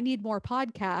 no, I need more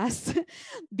podcasts.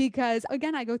 Because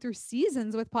again, I go through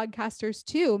seasons with podcasters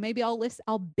too. Maybe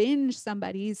I'll binge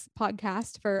somebody's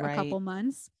podcast for a Right. couple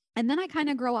months, and then I kind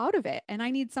of grow out of it and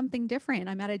I need something different.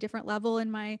 I'm at a different level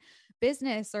in my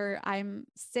business, or I'm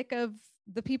sick of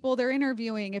the people they're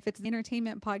interviewing, if it's an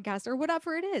entertainment podcast or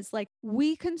whatever it is. Like,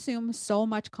 we consume so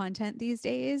much content these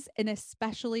days, and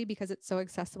especially because it's so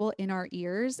accessible in our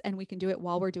ears and we can do it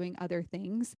while we're doing other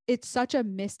things. It's such a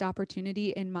missed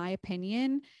opportunity, in my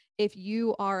opinion, if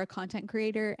you are a content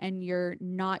creator and you're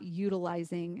not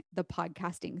utilizing the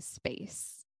podcasting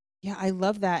space. Yeah, I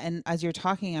love that. And as you're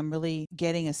talking, I'm really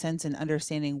getting a sense and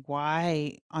understanding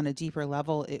why, on a deeper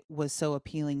level, it was so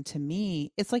appealing to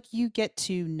me. It's like you get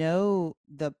to know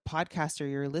the podcaster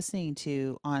you're listening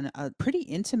to on a pretty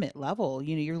intimate level.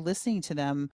 You're listening to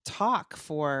them talk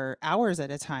for hours at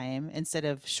a time instead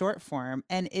of short form.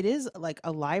 And it is like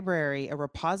a library, a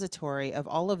repository of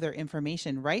all of their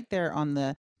information right there on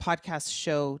the podcast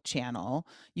show channel.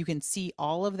 You can see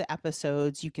all of the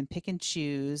episodes, you can pick and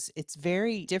choose. It's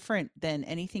very different than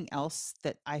anything else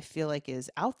that I feel like is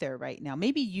out there right now.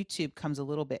 Maybe YouTube comes a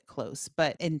little bit close,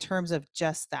 but in terms of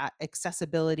just that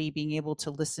accessibility, being able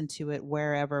to listen to it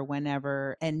wherever,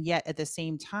 whenever, and yet at the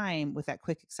same time, with that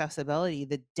quick accessibility,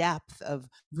 the depth of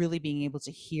really being able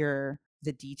to hear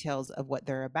the details of what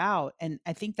they're about. And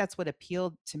I think that's what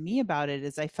appealed to me about it,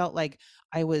 is I felt like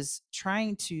I was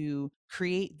trying to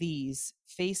create these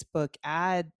Facebook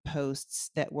ad posts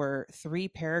that were 3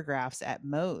 paragraphs at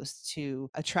most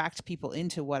to attract people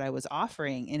into what I was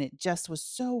offering. And it just was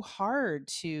so hard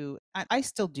to, I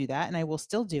still do that and I will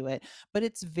still do it, but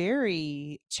it's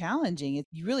very challenging.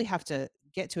 You really have to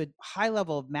get to a high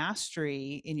level of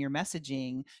mastery in your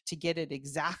messaging to get it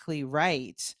exactly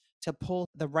right, to pull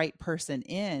the right person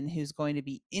in who's going to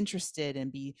be interested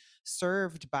and be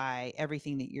served by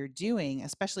everything that you're doing,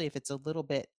 especially if it's a little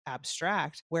bit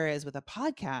abstract. Whereas with a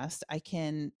podcast, I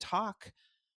can talk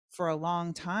for a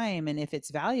long time. And if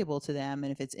it's valuable to them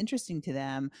and if it's interesting to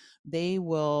them, they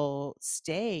will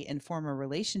stay and form a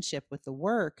relationship with the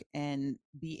work and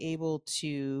be able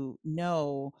to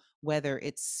know whether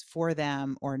it's for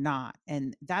them or not.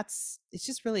 And it's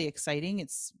just really exciting.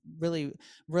 It's really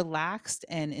relaxed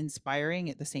and inspiring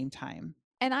at the same time.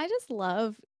 And I just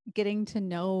love getting to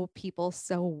know people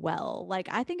so well. Like,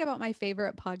 I think about my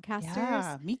favorite podcasters.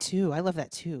 Yeah, me too. I love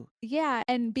that too. Yeah.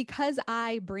 And because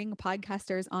I bring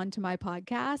podcasters onto my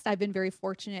podcast, I've been very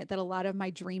fortunate that a lot of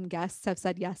my dream guests have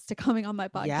said yes to coming on my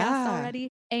podcast Yeah. already.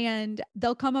 And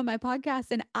they'll come on my podcast,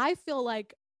 and I feel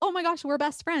like, oh my gosh, we're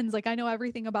best friends. Like, I know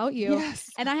everything about you.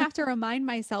 Yes. And I have to remind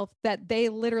myself that they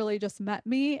literally just met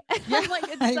me. And Yeah. I'm like,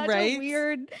 it's such a Right.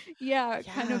 weird, yeah,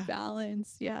 kind Yeah. of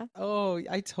balance. Yeah. Oh,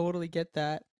 I totally get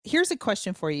that. Here's a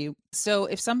question for you. So,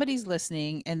 if somebody's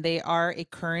listening and they are a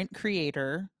current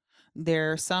creator,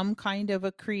 they're some kind of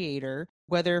a creator,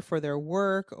 whether for their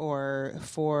work or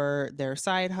for their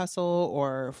side hustle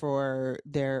or for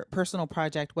their personal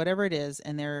project, whatever it is,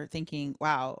 and they're thinking,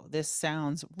 wow, this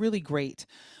sounds really great.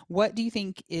 What do you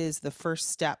think is the first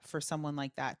step for someone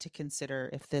like that to consider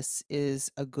if this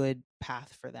is a good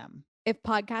path for them? If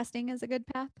podcasting is a good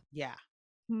path? Yeah.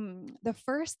 The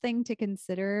first thing to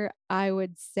consider, I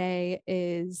would say,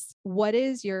 is what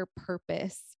is your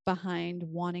purpose behind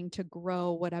wanting to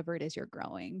grow whatever it is you're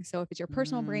growing? So, if it's your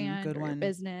personal brand Good or your one.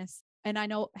 business, and I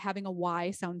know having a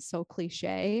why sounds so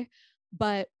cliche,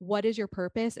 but what is your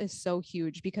purpose is so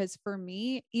huge because for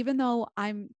me, even though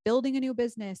I'm building a new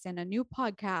business and a new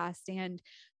podcast and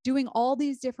doing all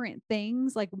these different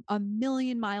things like a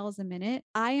million miles a minute,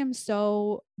 I am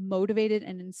so motivated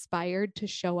and inspired to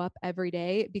show up every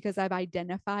day because I've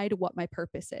identified what my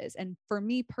purpose is. And for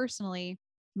me personally,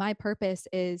 my purpose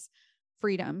is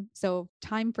freedom. So,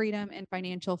 time freedom and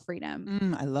financial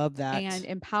freedom, I love and that.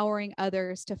 empowering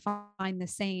others to find the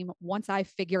same once I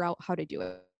figure out how to do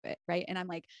it. Right. And I'm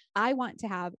like, I want to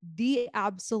have the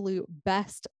absolute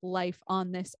best life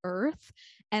on this earth.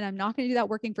 And I'm not going to do that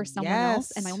working for someone else.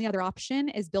 And my Yes. only other option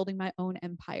is building my own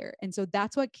empire. And so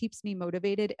that's what keeps me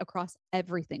motivated across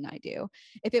everything I do.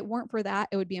 If it weren't for that,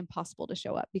 it would be impossible to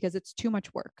show up because it's too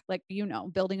much work. Like,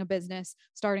 building a business,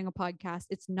 starting a podcast,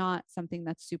 it's not something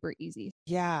that's super easy.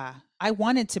 Yeah, I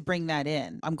wanted to bring that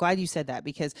in. I'm glad you said that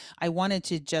because I wanted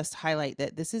to just highlight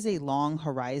that this is a long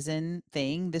horizon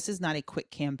thing. This is not a quick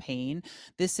campaign.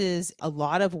 This is a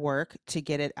lot of work to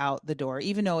get it out the door.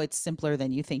 Even though it's simpler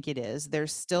than you think it is,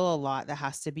 there's still a lot that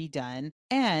has to be done.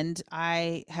 And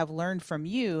I have learned from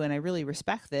you, and I really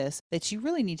respect this, that you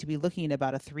really need to be looking at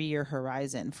about a 3-year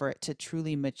horizon for it to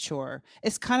truly mature.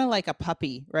 It's kind of like a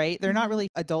puppy, right? They're not Mhm. really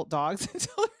adult dogs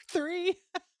until they're 3.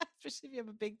 Especially if you have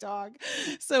a big dog.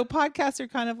 So podcasts are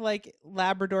kind of like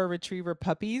Labrador retriever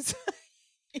puppies.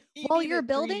 You Well, need you're it 3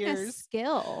 building a years.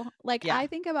 skill. Like, Yeah. I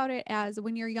think about it as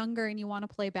when you're younger and you want to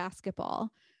play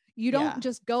basketball, you don't Yeah.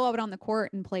 just go out on the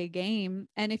court and play a game.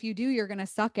 And if you do, you're going to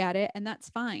suck at it, and that's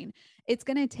fine. It's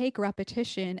going to take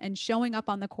repetition and showing up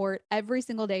on the court every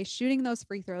single day, shooting those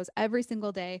free throws every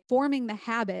single day, forming the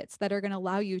habits that are going to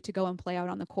allow you to go and play out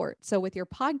on the court. So, with your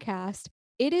podcast,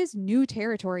 it is new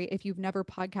territory if you've never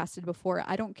podcasted before.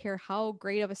 I don't care how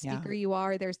great of a Yeah. speaker you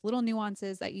are. There's little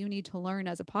nuances that you need to learn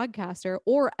as a podcaster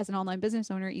or as an online business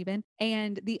owner, even.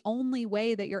 And the only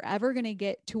way that you're ever going to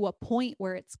get to a point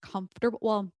where it's comfortable,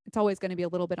 well, it's always going to be a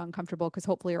little bit uncomfortable because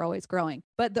hopefully you're always growing.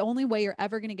 But the only way you're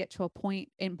ever going to get to a point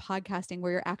in podcasting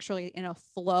where you're actually in a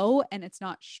flow and it's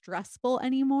not stressful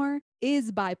anymore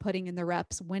is by putting in the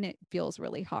reps when it feels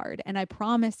really hard. And I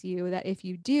promise you that if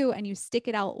you do and you stick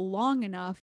it out long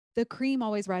enough, the cream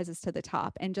always rises to the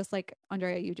top. And just like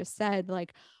Andrea, you just said,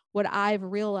 like what I've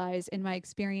realized in my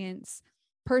experience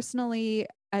personally,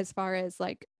 as far as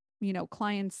like,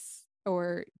 clients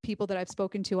or people that I've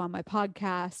spoken to on my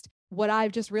podcast, what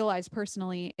I've just realized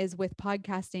personally is with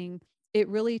podcasting, it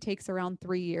really takes around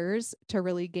 3 years to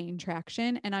really gain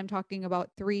traction. And I'm talking about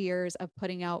 3 years of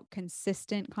putting out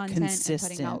consistent content and putting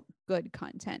Consistent. out good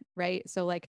content, right? So,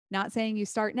 like, not saying you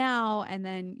start now and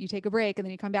then you take a break and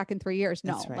then you come back in 3 years.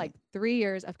 That's No, like right. 3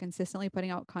 years of consistently putting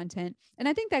out content. And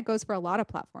I think that goes for a lot of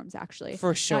platforms, actually,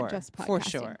 For not sure. just For podcasting.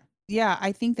 sure. Yeah,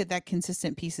 I think that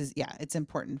consistent piece is, yeah, it's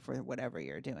important for whatever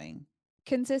you're doing.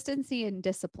 Consistency and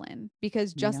discipline,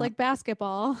 because just Yeah. like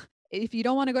basketball, if you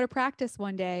don't want to go to practice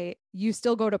one day, you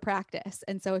still go to practice.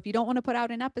 And so if you don't want to put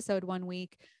out an episode one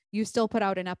week, you still put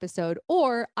out an episode.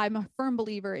 Or I'm a firm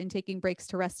believer in taking breaks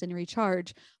to rest and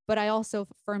recharge, but I also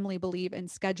firmly believe in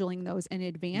scheduling those in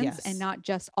advance and Yes. not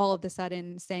just all of a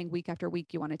sudden saying week after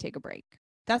week you want to take a break.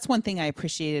 That's one thing I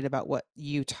appreciated about what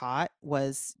you taught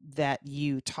was that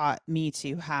you taught me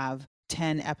to have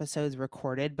 10 episodes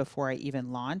recorded before I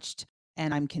even launched.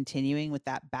 And I'm continuing with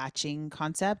that batching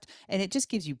concept. And it just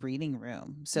gives you breathing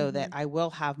room so that Mm-hmm. I will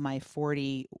have my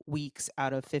 40 weeks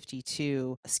out of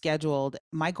 52 scheduled.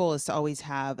 My goal is to always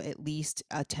have at least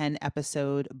a 10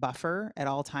 episode buffer at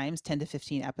all times, 10 to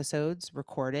 15 episodes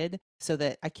recorded so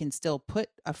that I can still put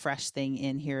a fresh thing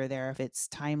in here or there if it's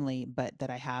timely, but that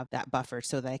I have that buffer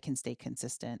so that I can stay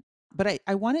consistent. But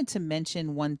I wanted to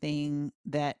mention one thing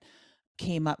that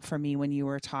came up for me when you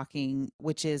were talking,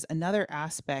 which is another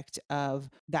aspect of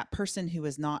that person who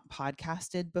has not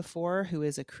podcasted before, who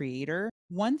is a creator.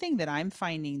 One thing that I'm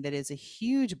finding that is a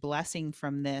huge blessing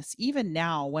from this, even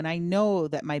now when I know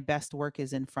that my best work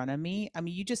is in front of me, I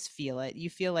mean, you just feel it. You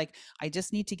feel like I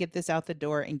just need to get this out the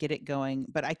door and get it going.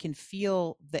 But I can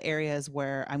feel the areas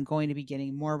where I'm going to be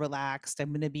getting more relaxed. I'm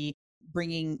going to be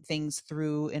bringing things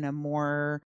through in a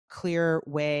more clear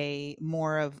way,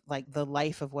 more of like the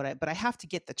life of but I have to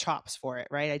get the chops for it,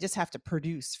 right? I just have to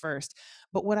produce first.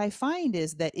 But what I find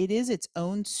is that it is its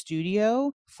own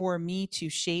studio for me to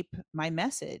shape my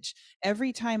message.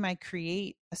 Every time I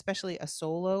create, especially a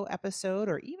solo episode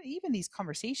or even these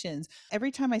conversations,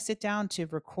 every time I sit down to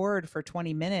record for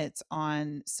 20 minutes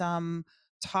on some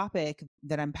topic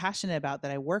that I'm passionate about,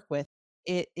 that I work with,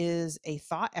 it is a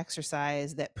thought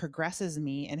exercise that progresses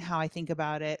me and how I think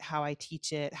about it, how I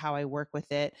teach it, how I work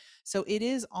with it. So it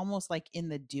is almost like in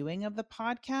the doing of the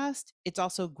podcast, it's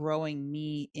also growing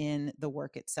me in the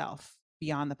work itself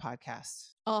beyond the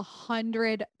podcast.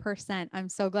 100%. I'm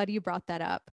so glad you brought that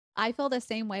up. I feel the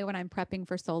same way when I'm prepping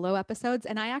for solo episodes.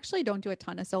 And I actually don't do a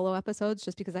ton of solo episodes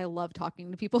just because I love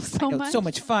talking to people I so know it's so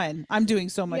much. much fun. I'm doing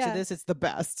so much of Yeah. this. It's the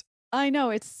best. I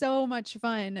know it's so much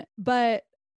fun. But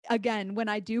again, when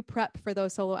I do prep for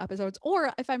those solo episodes,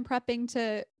 or if I'm prepping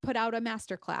to put out a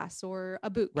masterclass or a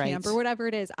boot camp or Right. whatever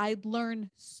it is, I learn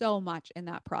so much in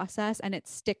that process and it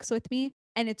sticks with me.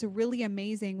 And it's really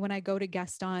amazing when I go to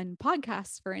guest on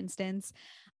podcasts, for instance.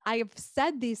 I've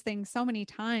said these things so many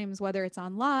times, whether it's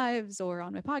on lives or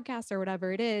on my podcast or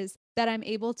whatever it is, that I'm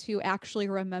able to actually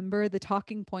remember the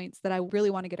talking points that I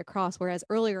really want to get across. Whereas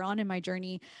earlier on in my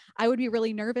journey, I would be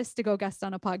really nervous to go guest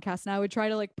on a podcast and I would try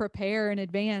to like prepare in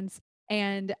advance.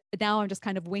 And now I'm just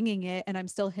kind of winging it and I'm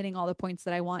still hitting all the points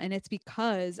that I want. And it's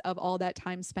because of all that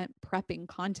time spent prepping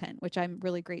content, which I'm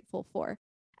really grateful for.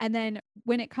 And then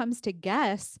when it comes to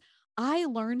guests, I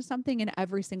learn something in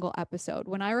every single episode.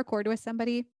 When I record with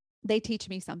somebody, they teach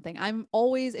me something. I'm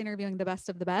always interviewing the best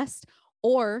of the best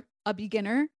or a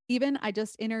beginner. Even I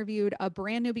just interviewed a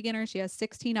brand new beginner. She has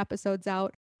 16 episodes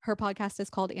out. Her podcast is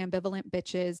called Ambivalent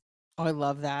Bitches. Oh, I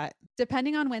love that.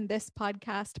 Depending on when this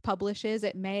podcast publishes,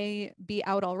 it may be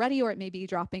out already or it may be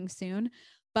dropping soon.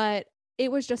 But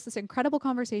it was just this incredible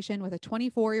conversation with a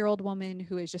 24-year-old woman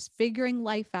who is just figuring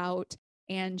life out.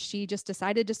 And she just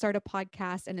decided to start a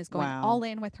podcast and is going Wow. all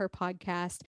in with her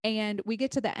podcast. And we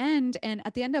get to the end. And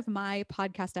at the end of my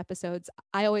podcast episodes,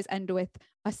 I always end with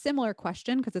a similar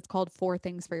question because it's called 4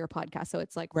 things for your podcast. So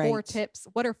it's like 4 tips.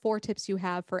 What are 4 tips you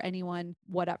have for anyone,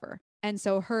 whatever? And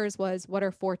so hers was, what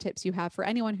are 4 tips you have for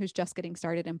anyone who's just getting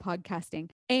started in podcasting?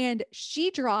 And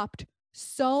she dropped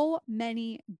so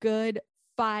many good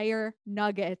fire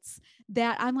nuggets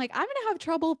that I'm like, I'm going to have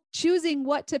trouble choosing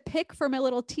what to pick for my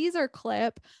little teaser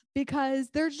clip because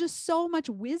there's just so much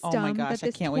Oh my wisdom that gosh, I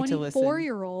this can't wait to listen.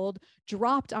 24-year-old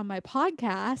dropped on my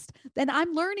podcast that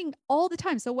I'm learning all the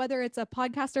time. So whether it's a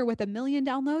podcaster with 1 million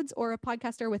downloads or a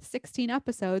podcaster with 16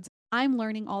 episodes, I'm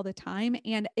learning all the time.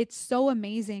 And it's so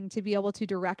amazing to be able to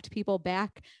direct people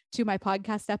back to my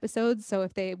podcast episodes. So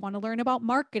if they want to learn about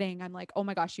marketing, I'm like, oh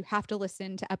my gosh, you have to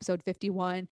listen to episode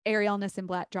 51. Ariel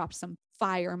Nissenblatt dropped some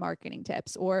fire marketing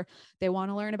tips. Or they want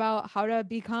to learn about how to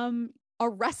become a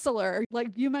wrestler. Like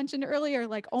you mentioned earlier,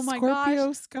 like, oh my gosh,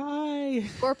 Scorpio Sky.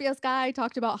 Scorpio Sky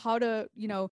talked about how to,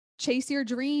 chase your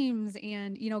dreams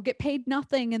and, get paid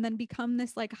nothing and then become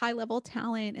this like high level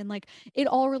talent. And like it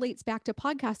all relates back to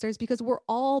podcasters because we're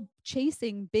all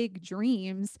chasing big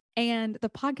dreams. And the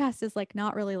podcast is like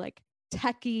not really like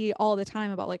techie all the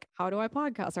time about like, how do I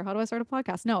podcast or how do I start a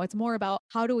podcast? No, it's more about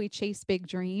how do we chase big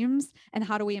dreams and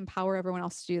how do we empower everyone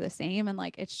else to do the same? And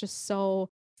like, it's just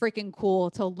so freaking cool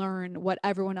to learn what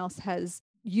everyone else has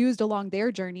used along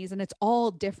their journeys, and it's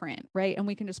all different, right? And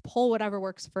we can just pull whatever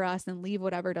works for us and leave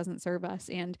whatever doesn't serve us.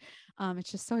 And it's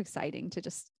just so exciting to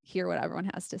just hear what everyone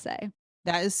has to say.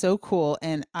 That is so cool.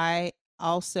 And I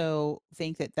also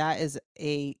think that that is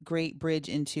a great bridge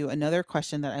into another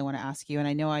question that I want to ask you. And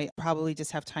I know I probably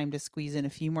just have time to squeeze in a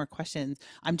few more questions.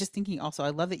 I'm just thinking also,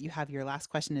 I love that you have your last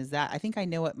question is that. I think I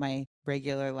know what my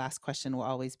regular last question will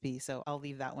always be. So I'll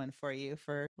leave that one for you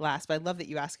for last. But I love that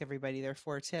you ask everybody their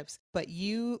 4 tips. But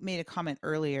you made a comment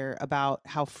earlier about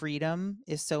how freedom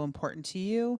is so important to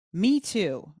you. Me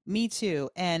too. Me too.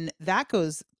 And that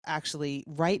goes actually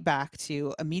right back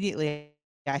to immediately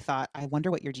I thought, I wonder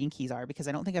what your gene keys are because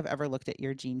I don't think I've ever looked at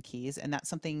your gene keys. And that's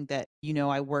something that,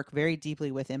 I work very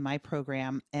deeply with in my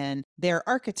program. And they're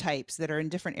archetypes that are in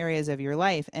different areas of your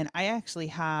life. And I actually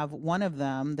have one of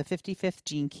them, the 55th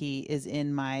gene key is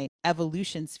in my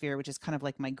evolution sphere, which is kind of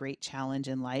like my great challenge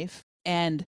in life.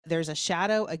 And there's a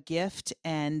shadow, a gift,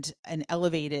 and an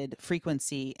elevated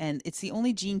frequency. And it's the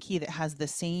only gene key that has the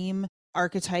same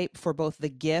archetype for both the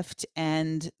gift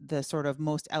and the sort of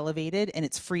most elevated, and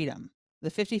it's freedom. The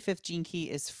 55th gene key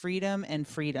is freedom and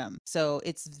freedom. So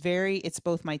it's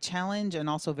both my challenge and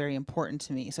also very important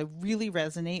to me. So I really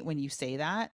resonate when you say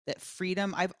that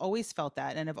freedom, I've always felt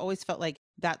that. And I've always felt like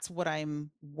that's what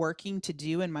I'm working to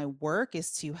do in my work,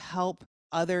 is to help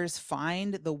others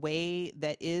find the way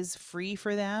that is free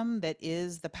for them, that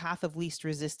is the path of least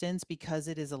resistance because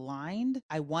it is aligned.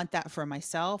 I want that for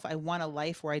myself. I want a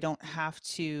life where I don't have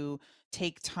to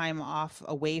take time off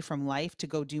away from life to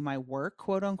go do my work,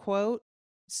 quote unquote.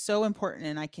 So important.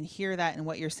 And I can hear that in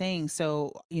what you're saying.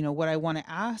 So, what I want to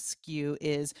ask you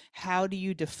is, how do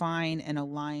you define an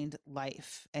aligned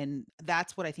life? And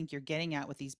that's what I think you're getting at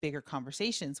with these bigger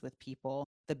conversations with people,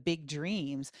 the big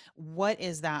dreams. What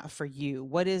is that for you?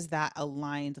 What is that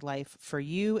aligned life for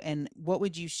you? And what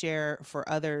would you share for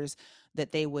others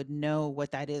that they would know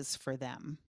what that is for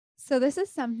them? So this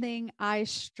is something I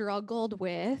struggled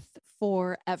with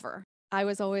forever. I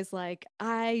was always like,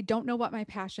 I don't know what my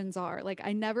passions are. Like,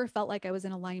 I never felt like I was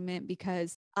in alignment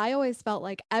because I always felt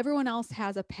like everyone else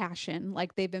has a passion.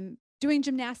 Like, they've been doing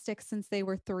gymnastics since they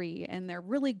were 3 and they're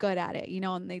really good at it,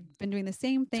 and they've been doing the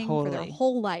same thing for their Totally.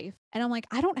 whole life. And I'm like,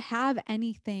 I don't have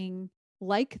anything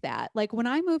like that. Like when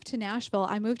I moved to Nashville,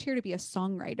 I moved here to be a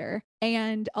songwriter.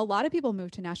 And a lot of people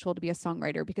move to Nashville to be a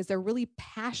songwriter because they're really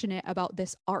passionate about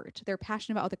this art. They're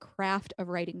passionate about the craft of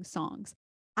writing songs.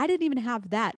 I didn't even have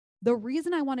that. The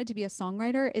reason I wanted to be a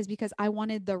songwriter is because I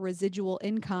wanted the residual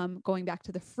income, going back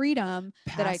to the freedom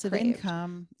that I Passive craved,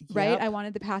 income. right? Yep. I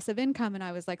wanted the passive income and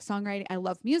I was like, songwriting, I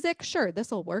love music. Sure, this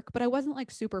will work. But I wasn't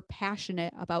like super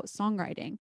passionate about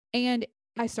songwriting. And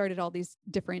I started all these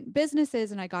different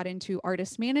businesses and I got into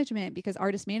artist management because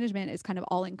artist management is kind of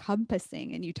all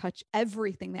encompassing and you touch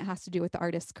everything that has to do with the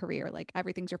artist's career. Like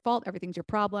everything's your fault, everything's your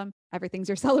problem, everything's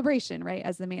your celebration, right?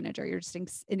 As the manager, you're just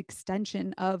an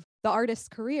extension of the artist's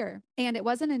career. And it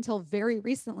wasn't until very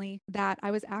recently that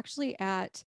I was actually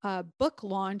at a book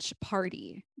launch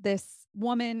party. This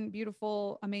woman,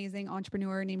 beautiful, amazing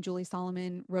entrepreneur named Julie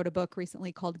Solomon, wrote a book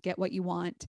recently called Get What You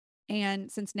Want.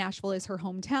 And since Nashville is her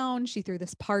hometown, she threw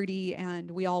this party and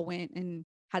we all went and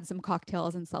had some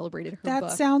cocktails and celebrated her That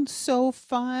book. sounds so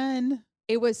fun.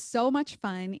 It was so much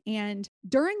fun. And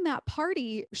during that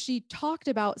party, she talked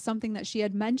about something that she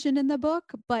had mentioned in the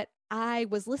book, but I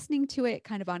was listening to it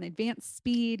kind of on advanced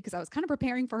speed because I was kind of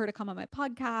preparing for her to come on my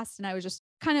podcast and I was just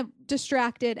kind of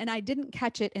distracted and I didn't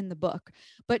catch it in the book,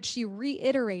 but she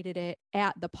reiterated it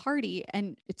at the party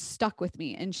and it stuck with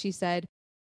me. And she said,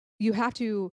 you have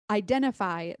to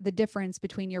identify the difference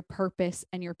between your purpose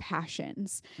and your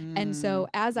passions. And so,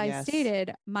 as I Yes.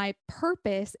 stated, my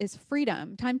purpose is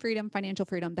freedom, time freedom, financial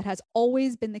freedom. That has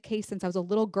always been the case since I was a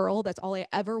little girl. That's all I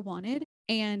ever wanted.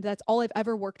 And that's all I've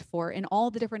ever worked for in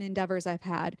all the different endeavors I've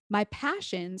had. My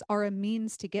passions are a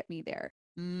means to get me there.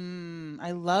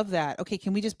 I love that. Okay,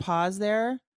 can we just pause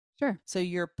there? Sure. So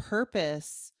your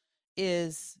purpose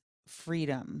is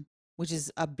freedom, which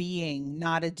is a being,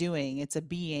 not a doing. It's a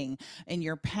being. And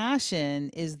your passion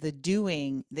is the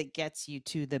doing that gets you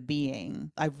to the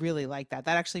being. I really like that.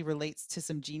 That actually relates to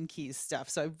some Gene Keys stuff.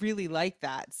 So I really like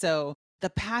that. So the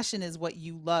passion is what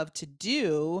you love to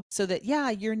do, so that,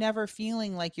 yeah, you're never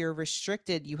feeling like you're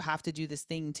restricted. You have to do this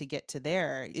thing to get to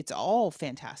there. It's all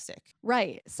fantastic.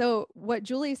 Right. So, what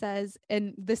Julie says,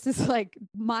 and this is like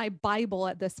my Bible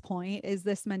at this point, is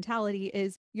this mentality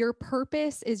is your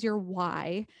purpose is your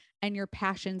why and your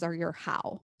passions are your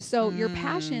how. So, your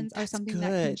passions are That's something that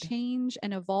can good. change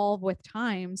and evolve with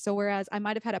time. So, whereas I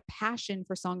might have had a passion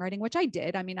for songwriting, which I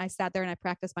did, I mean, I sat there and I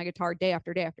practiced my guitar day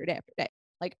after day after day after day.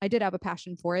 Like I did have a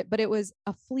passion for it, but it was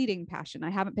a fleeting passion. I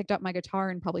haven't picked up my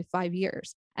guitar in probably 5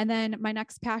 years. And then my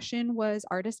next passion was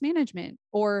artist management,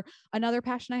 or another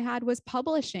passion I had was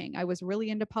publishing. I was really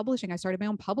into publishing. I started my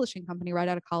own publishing company right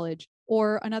out of college.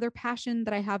 Or another passion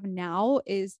that I have now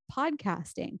is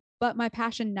podcasting. But my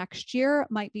passion next year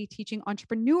might be teaching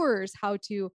entrepreneurs how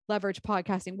to leverage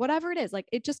podcasting, whatever it is. Like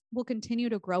it just will continue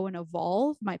to grow and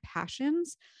evolve my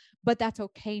passions. But that's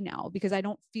okay now because I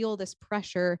don't feel this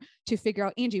pressure to figure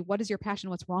out, Angie, what is your passion?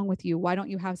 What's wrong with you? Why don't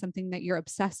you have something that you're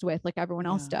obsessed with like everyone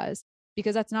else Yeah. does?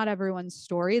 Because that's not everyone's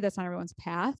story. That's not everyone's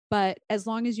path. But as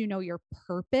long as you know your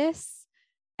purpose,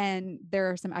 and there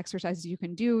are some exercises you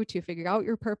can do to figure out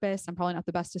your purpose. I'm probably not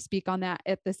the best to speak on that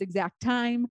at this exact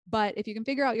time, but if you can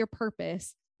figure out your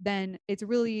purpose, then it's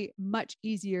really much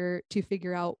easier to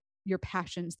figure out your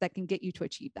passions that can get you to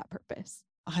achieve that purpose.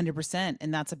 100%.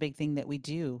 And that's a big thing that we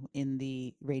do in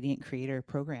the Radiant Creator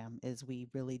program, is we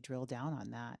really drill down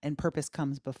on that. And purpose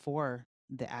comes before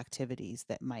the activities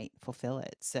that might fulfill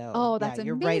it. So Oh, yeah, that's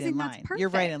you're right in amazing. That's line. You're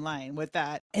right perfect. in line with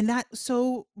that. And that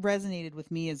so resonated with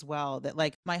me as well, that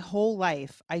like my whole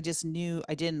life, I just knew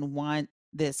I didn't want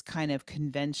this kind of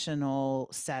conventional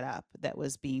setup that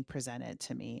was being presented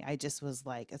to me. I just was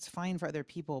like, it's fine for other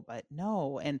people, but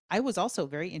no. And I was also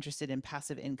very interested in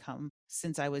passive income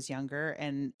since I was younger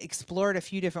and explored a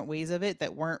few different ways of it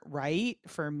that weren't right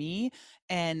for me.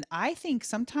 And I think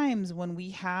sometimes when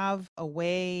we have a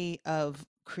way of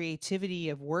creativity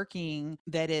of working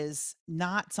that is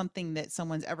not something that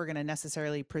someone's ever going to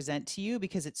necessarily present to you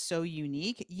because it's so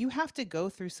unique, you have to go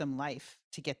through some life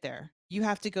to get there. You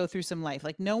have to go through some life.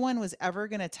 Like no one was ever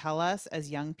going to tell us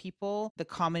as young people the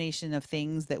combination of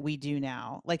things that we do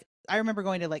now. Like I remember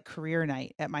going to like career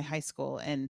night at my high school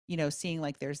and, seeing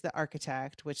like there's the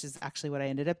architect, which is actually what I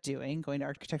ended up doing, going to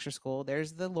architecture school.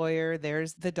 There's the lawyer,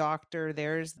 there's the doctor,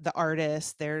 there's the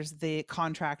artist, there's the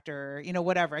contractor,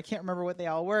 whatever. I can't remember what they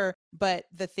all were. But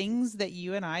the things that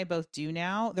you and I both do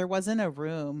now, there wasn't a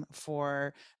room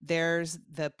for there's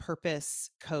the purpose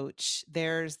coach,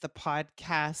 there's the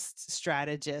podcast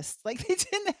strategist. Like they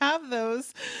didn't have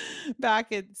those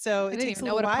back in. So I it didn't takes even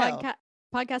a know little what a while.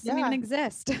 podcast didn't even Yeah.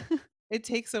 exist. It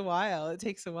takes a while. It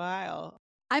takes a while.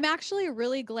 I'm actually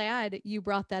really glad you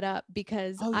brought that up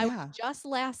because Oh, I was yeah. just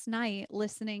last night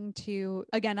listening to,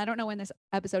 again, I don't know when this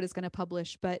episode is going to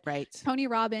publish, but Right. Tony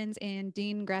Robbins and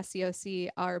Dean Graciosi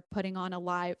are putting on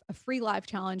a free live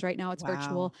challenge right now. It's Wow.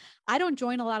 virtual. I don't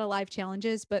join a lot of live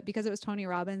challenges, but because it was Tony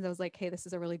Robbins, I was like, hey, this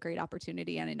is a really great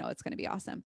opportunity and I know it's going to be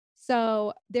awesome.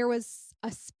 So there was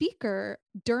a speaker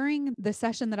during the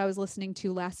session that I was listening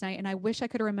to last night, and I wish I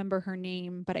could remember her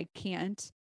name, but I can't.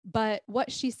 But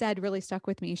what she said really stuck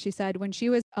with me. She said when she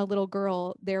was a little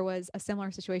girl, there was a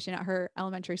similar situation at her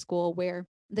elementary school where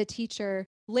the teacher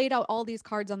laid out all these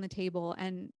cards on the table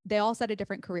and they all said a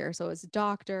different career. So it was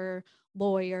doctor,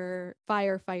 lawyer,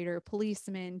 firefighter,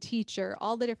 policeman, teacher,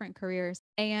 all the different careers.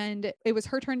 And it was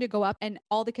her turn to go up, and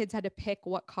all the kids had to pick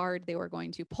what card they were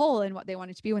going to pull and what they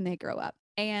wanted to be when they grow up.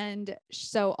 And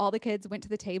so all the kids went to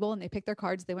the table and they picked their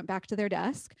cards. They went back to their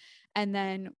desk. And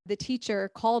then the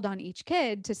teacher called on each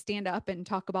kid to stand up and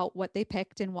talk about what they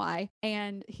picked and why.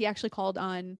 And he actually called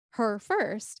on her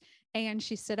first. And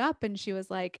she stood up and she was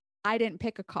like, I didn't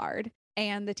pick a card.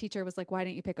 And the teacher was like, why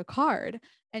didn't you pick a card?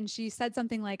 And she said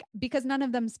something like, because none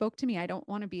of them spoke to me. I don't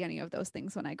want to be any of those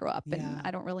things when I grow up. And Yeah.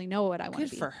 I don't really know what I want Good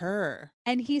to be. for her.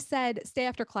 And he said, stay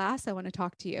after class. I want to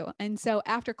talk to you. And so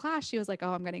after class, she was like,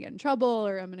 oh, I'm going to get in trouble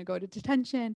or I'm going to go to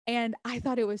detention. And I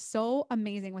thought it was so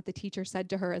amazing what the teacher said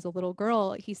to her as a little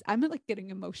girl. I'm like getting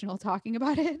emotional talking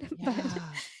about it, but Yeah.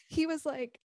 he's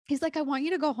like, I want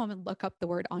you to go home and look up the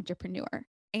word entrepreneur.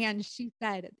 And she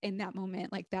said in that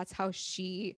moment, like, that's how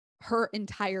her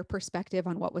entire perspective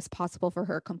on what was possible for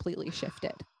her completely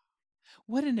shifted.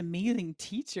 What an amazing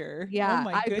teacher. Oh Yeah,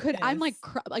 my I'm goodness.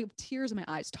 like tears in my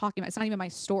eyes talking about it's not even my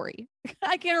story.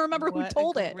 I can't remember who What a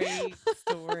told it. great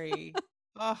story.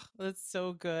 Oh, that's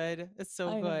so good. It's so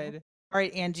I know. good. All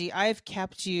right, Angie, I've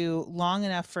kept you long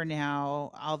enough for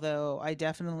now, although I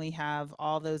definitely have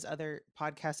all those other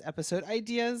podcast episode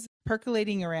ideas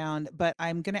percolating around. But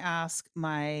I'm going to ask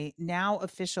my now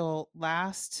official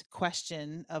last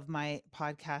question of my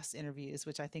podcast interviews,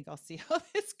 which I think I'll see how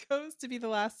this goes to be the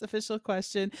last official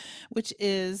question, which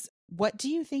is what do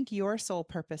you think your soul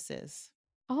purpose is?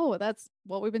 Oh, that's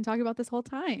what we've been talking about this whole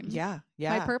time. Yeah,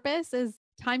 My yeah. purpose is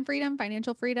time freedom,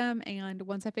 financial freedom, and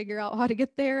once I figure out how to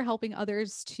get there, helping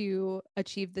others to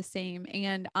achieve the same.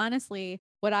 And honestly,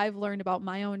 what I've learned about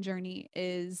my own journey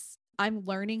is I'm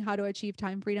learning how to achieve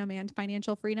time freedom and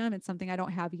financial freedom. It's something I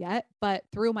don't have yet, but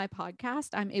through my podcast,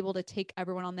 I'm able to take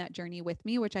everyone on that journey with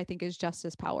me, which I think is just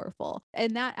as powerful.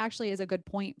 And that actually is a good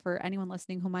point for anyone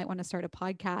listening who might want to start a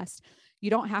podcast. You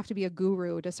don't have to be a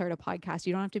guru to start a podcast.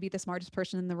 You don't have to be the smartest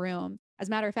person in the room. As a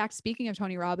matter of fact, speaking of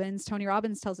Tony Robbins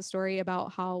tells a story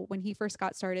about how when he first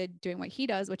got started doing what he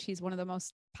does, which he's one of the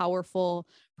most powerful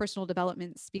personal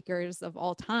development speakers of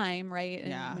all time, right? And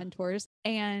Yeah. mentors.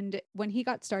 And when he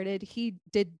got started, he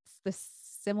did this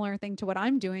similar thing to what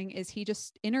I'm doing is he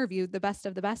just interviewed the best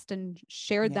of the best and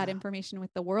shared that Yeah. information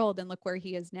with the world, and look where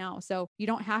he is now. So you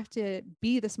don't have to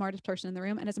be the smartest person in the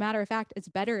room. And as a matter of fact, it's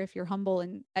better if you're humble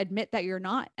and admit that you're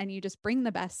not, and you just bring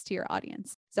the best to your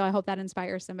audience. So I hope that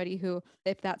inspires somebody who,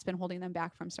 if that's been holding them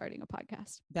back from starting a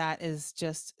podcast. That is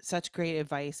just such great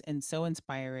advice and so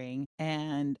inspiring.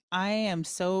 And I am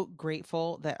so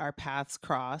grateful that our paths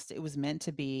crossed. It was meant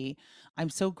to be. I'm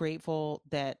so grateful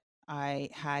that I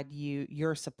had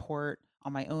your support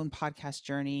on my own podcast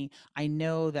journey. I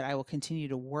know that I will continue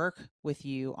to work with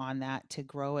you on that to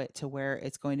grow it to where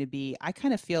it's going to be. I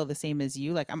kind of feel the same as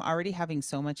you. Like I'm already having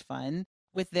so much fun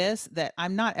with this that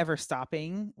I'm not ever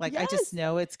stopping. Like, I just Yes.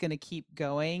 know it's going to keep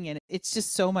going. And it's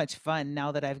just so much fun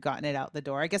now that I've gotten it out the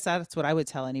door. I guess that's what I would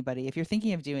tell anybody. If you're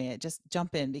thinking of doing it, just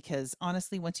jump in, because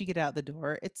honestly, once you get out the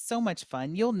door, it's so much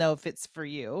fun. You'll know if it's for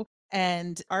you.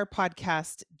 And our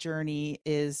podcast journey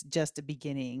is just a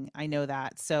beginning. I know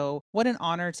that. So, what an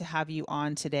honor to have you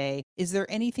on today. Is there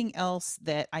anything else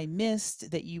that I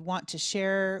missed that you want to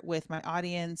share with my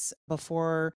audience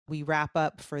before we wrap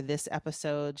up for this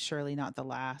episode? Surely not the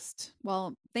last.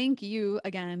 Well, thank you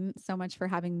again so much for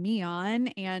having me on,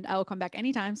 and I will come back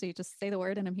anytime. So you just say the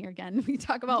word and I'm here again. We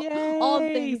talk about all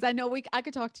the things. Yay! I know I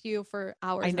could talk to you for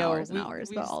hours I and know hours and hours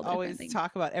we about all just the different always things.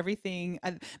 talk about everything.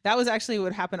 That was actually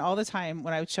what happened all the time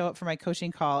when I would show up for my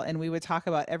coaching call, and we would talk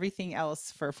about everything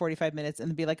else for 45 minutes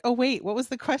and be like, oh, wait, what was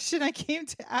the question I came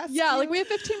to ask? Yeah, you? like we have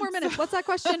 15 more minutes. What's that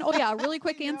question? Oh yeah, really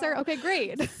quick answer. Okay,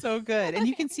 great. So good. And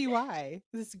you can see why.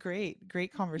 This is great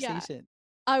conversation. Yeah.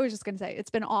 I was just going to say,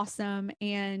 it's been awesome.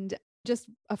 And just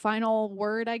a final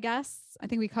word, I guess. I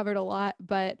think we covered a lot,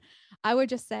 but I would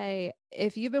just say,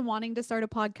 if you've been wanting to start a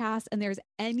podcast and there's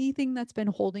anything that's been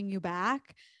holding you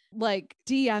back, like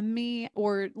DM me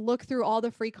or look through all the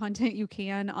free content you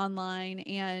can online.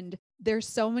 And there's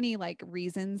so many like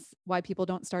reasons why people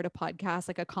don't start a podcast.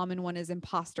 Like a common one is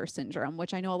imposter syndrome,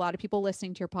 which I know a lot of people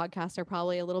listening to your podcast are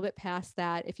probably a little bit past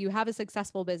that. If you have a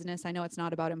successful business, I know it's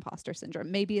not about imposter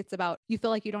syndrome. Maybe it's about you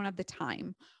feel like you don't have the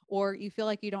time, or you feel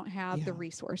like you don't have the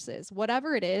resources,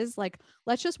 whatever it is. Like,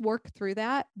 let's just work through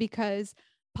that, because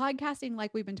podcasting,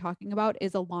 like we've been talking about,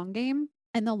 is a long game.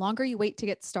 And the longer you wait to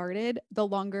get started, the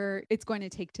longer it's going to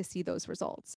take to see those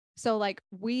results. So like,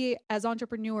 we as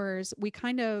entrepreneurs, we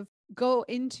kind of go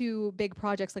into big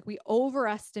projects. Like, we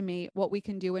overestimate what we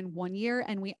can do in 1 year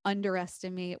and we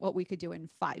underestimate what we could do in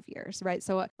 5 years. Right.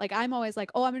 So like, I'm always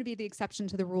like, oh, I'm going to be the exception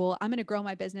to the rule. I'm going to grow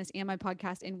my business and my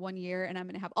podcast in 1 year. And I'm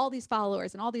going to have all these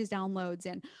followers and all these downloads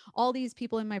and all these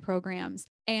people in my programs.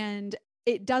 And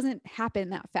it doesn't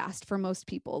happen that fast for most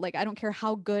people. Like, I don't care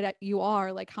how good you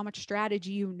are, like how much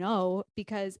strategy you know,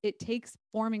 because it takes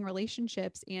forming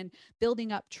relationships and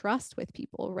building up trust with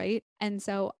people. Right. And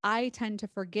so I tend to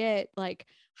forget like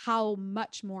how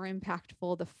much more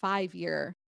impactful the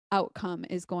 5-year outcome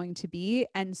is going to be.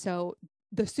 And so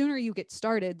the sooner you get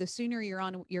started, the sooner you're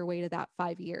on your way to that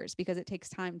 5 years, because it takes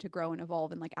time to grow and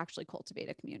evolve and like actually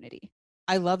cultivate a community.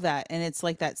 I love that. And it's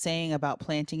like that saying about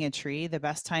planting a tree. The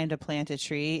best time to plant a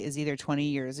tree is either 20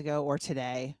 years ago or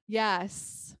today.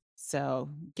 Yes. So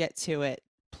get to it.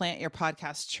 Plant your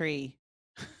podcast tree.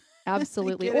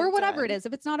 Absolutely. Or whatever it is.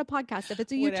 If it's not a podcast, if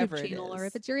it's a Whatever YouTube it channel, or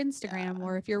is. if it's your Instagram,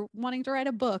 or if you're wanting to write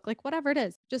a book, like whatever it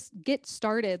is, just get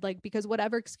started. Like, because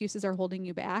whatever excuses are holding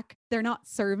you back, they're not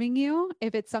serving you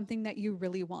if it's something that you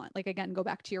really want. Like, again, go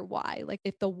back to your why. Like,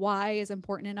 if the why is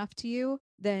important enough to you,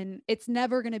 then it's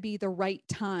never going to be the right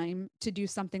time to do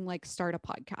something like start a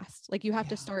podcast. Like, you have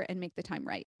to start and make the time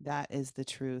right. That is the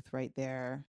truth right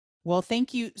there. Well,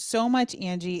 thank you so much,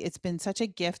 Angie. It's been such a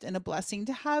gift and a blessing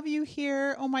to have you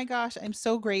here. Oh my gosh, I'm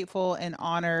so grateful and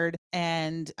honored.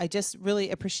 And I just really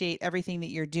appreciate everything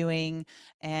that you're doing.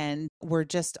 And we're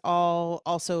just all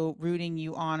also rooting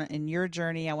you on in your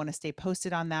journey. I want to stay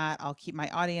posted on that. I'll keep my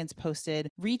audience posted.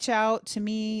 Reach out to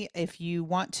me if you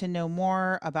want to know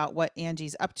more about what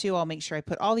Angie's up to. I'll make sure I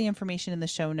put all the information in the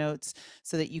show notes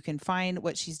so that you can find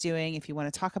what she's doing. If you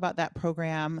want to talk about that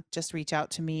program, just reach out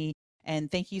to me.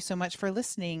 And thank you so much for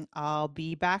listening. I'll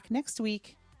be back next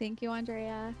week. Thank you,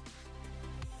 Andrea.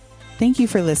 Thank you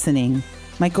for listening.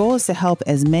 My goal is to help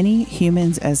as many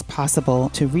humans as possible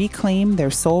to reclaim their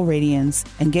soul radiance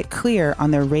and get clear on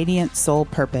their radiant soul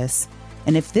purpose.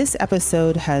 And if this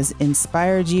episode has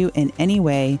inspired you in any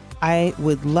way, I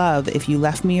would love if you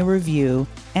left me a review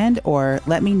and/or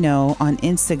let me know on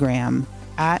Instagram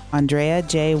at Andrea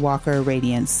J. Walker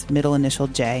Radiance, middle initial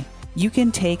J. You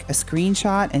can take a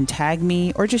screenshot and tag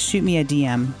me or just shoot me a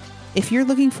DM. If you're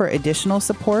looking for additional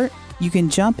support, you can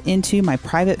jump into my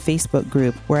private Facebook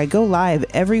group where I go live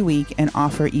every week and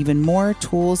offer even more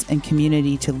tools and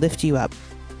community to lift you up.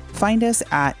 Find us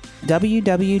at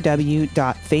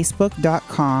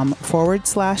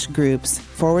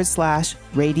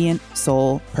www.facebook.com/groups/Radiant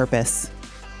Soul Purpose.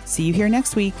 See you here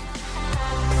next week.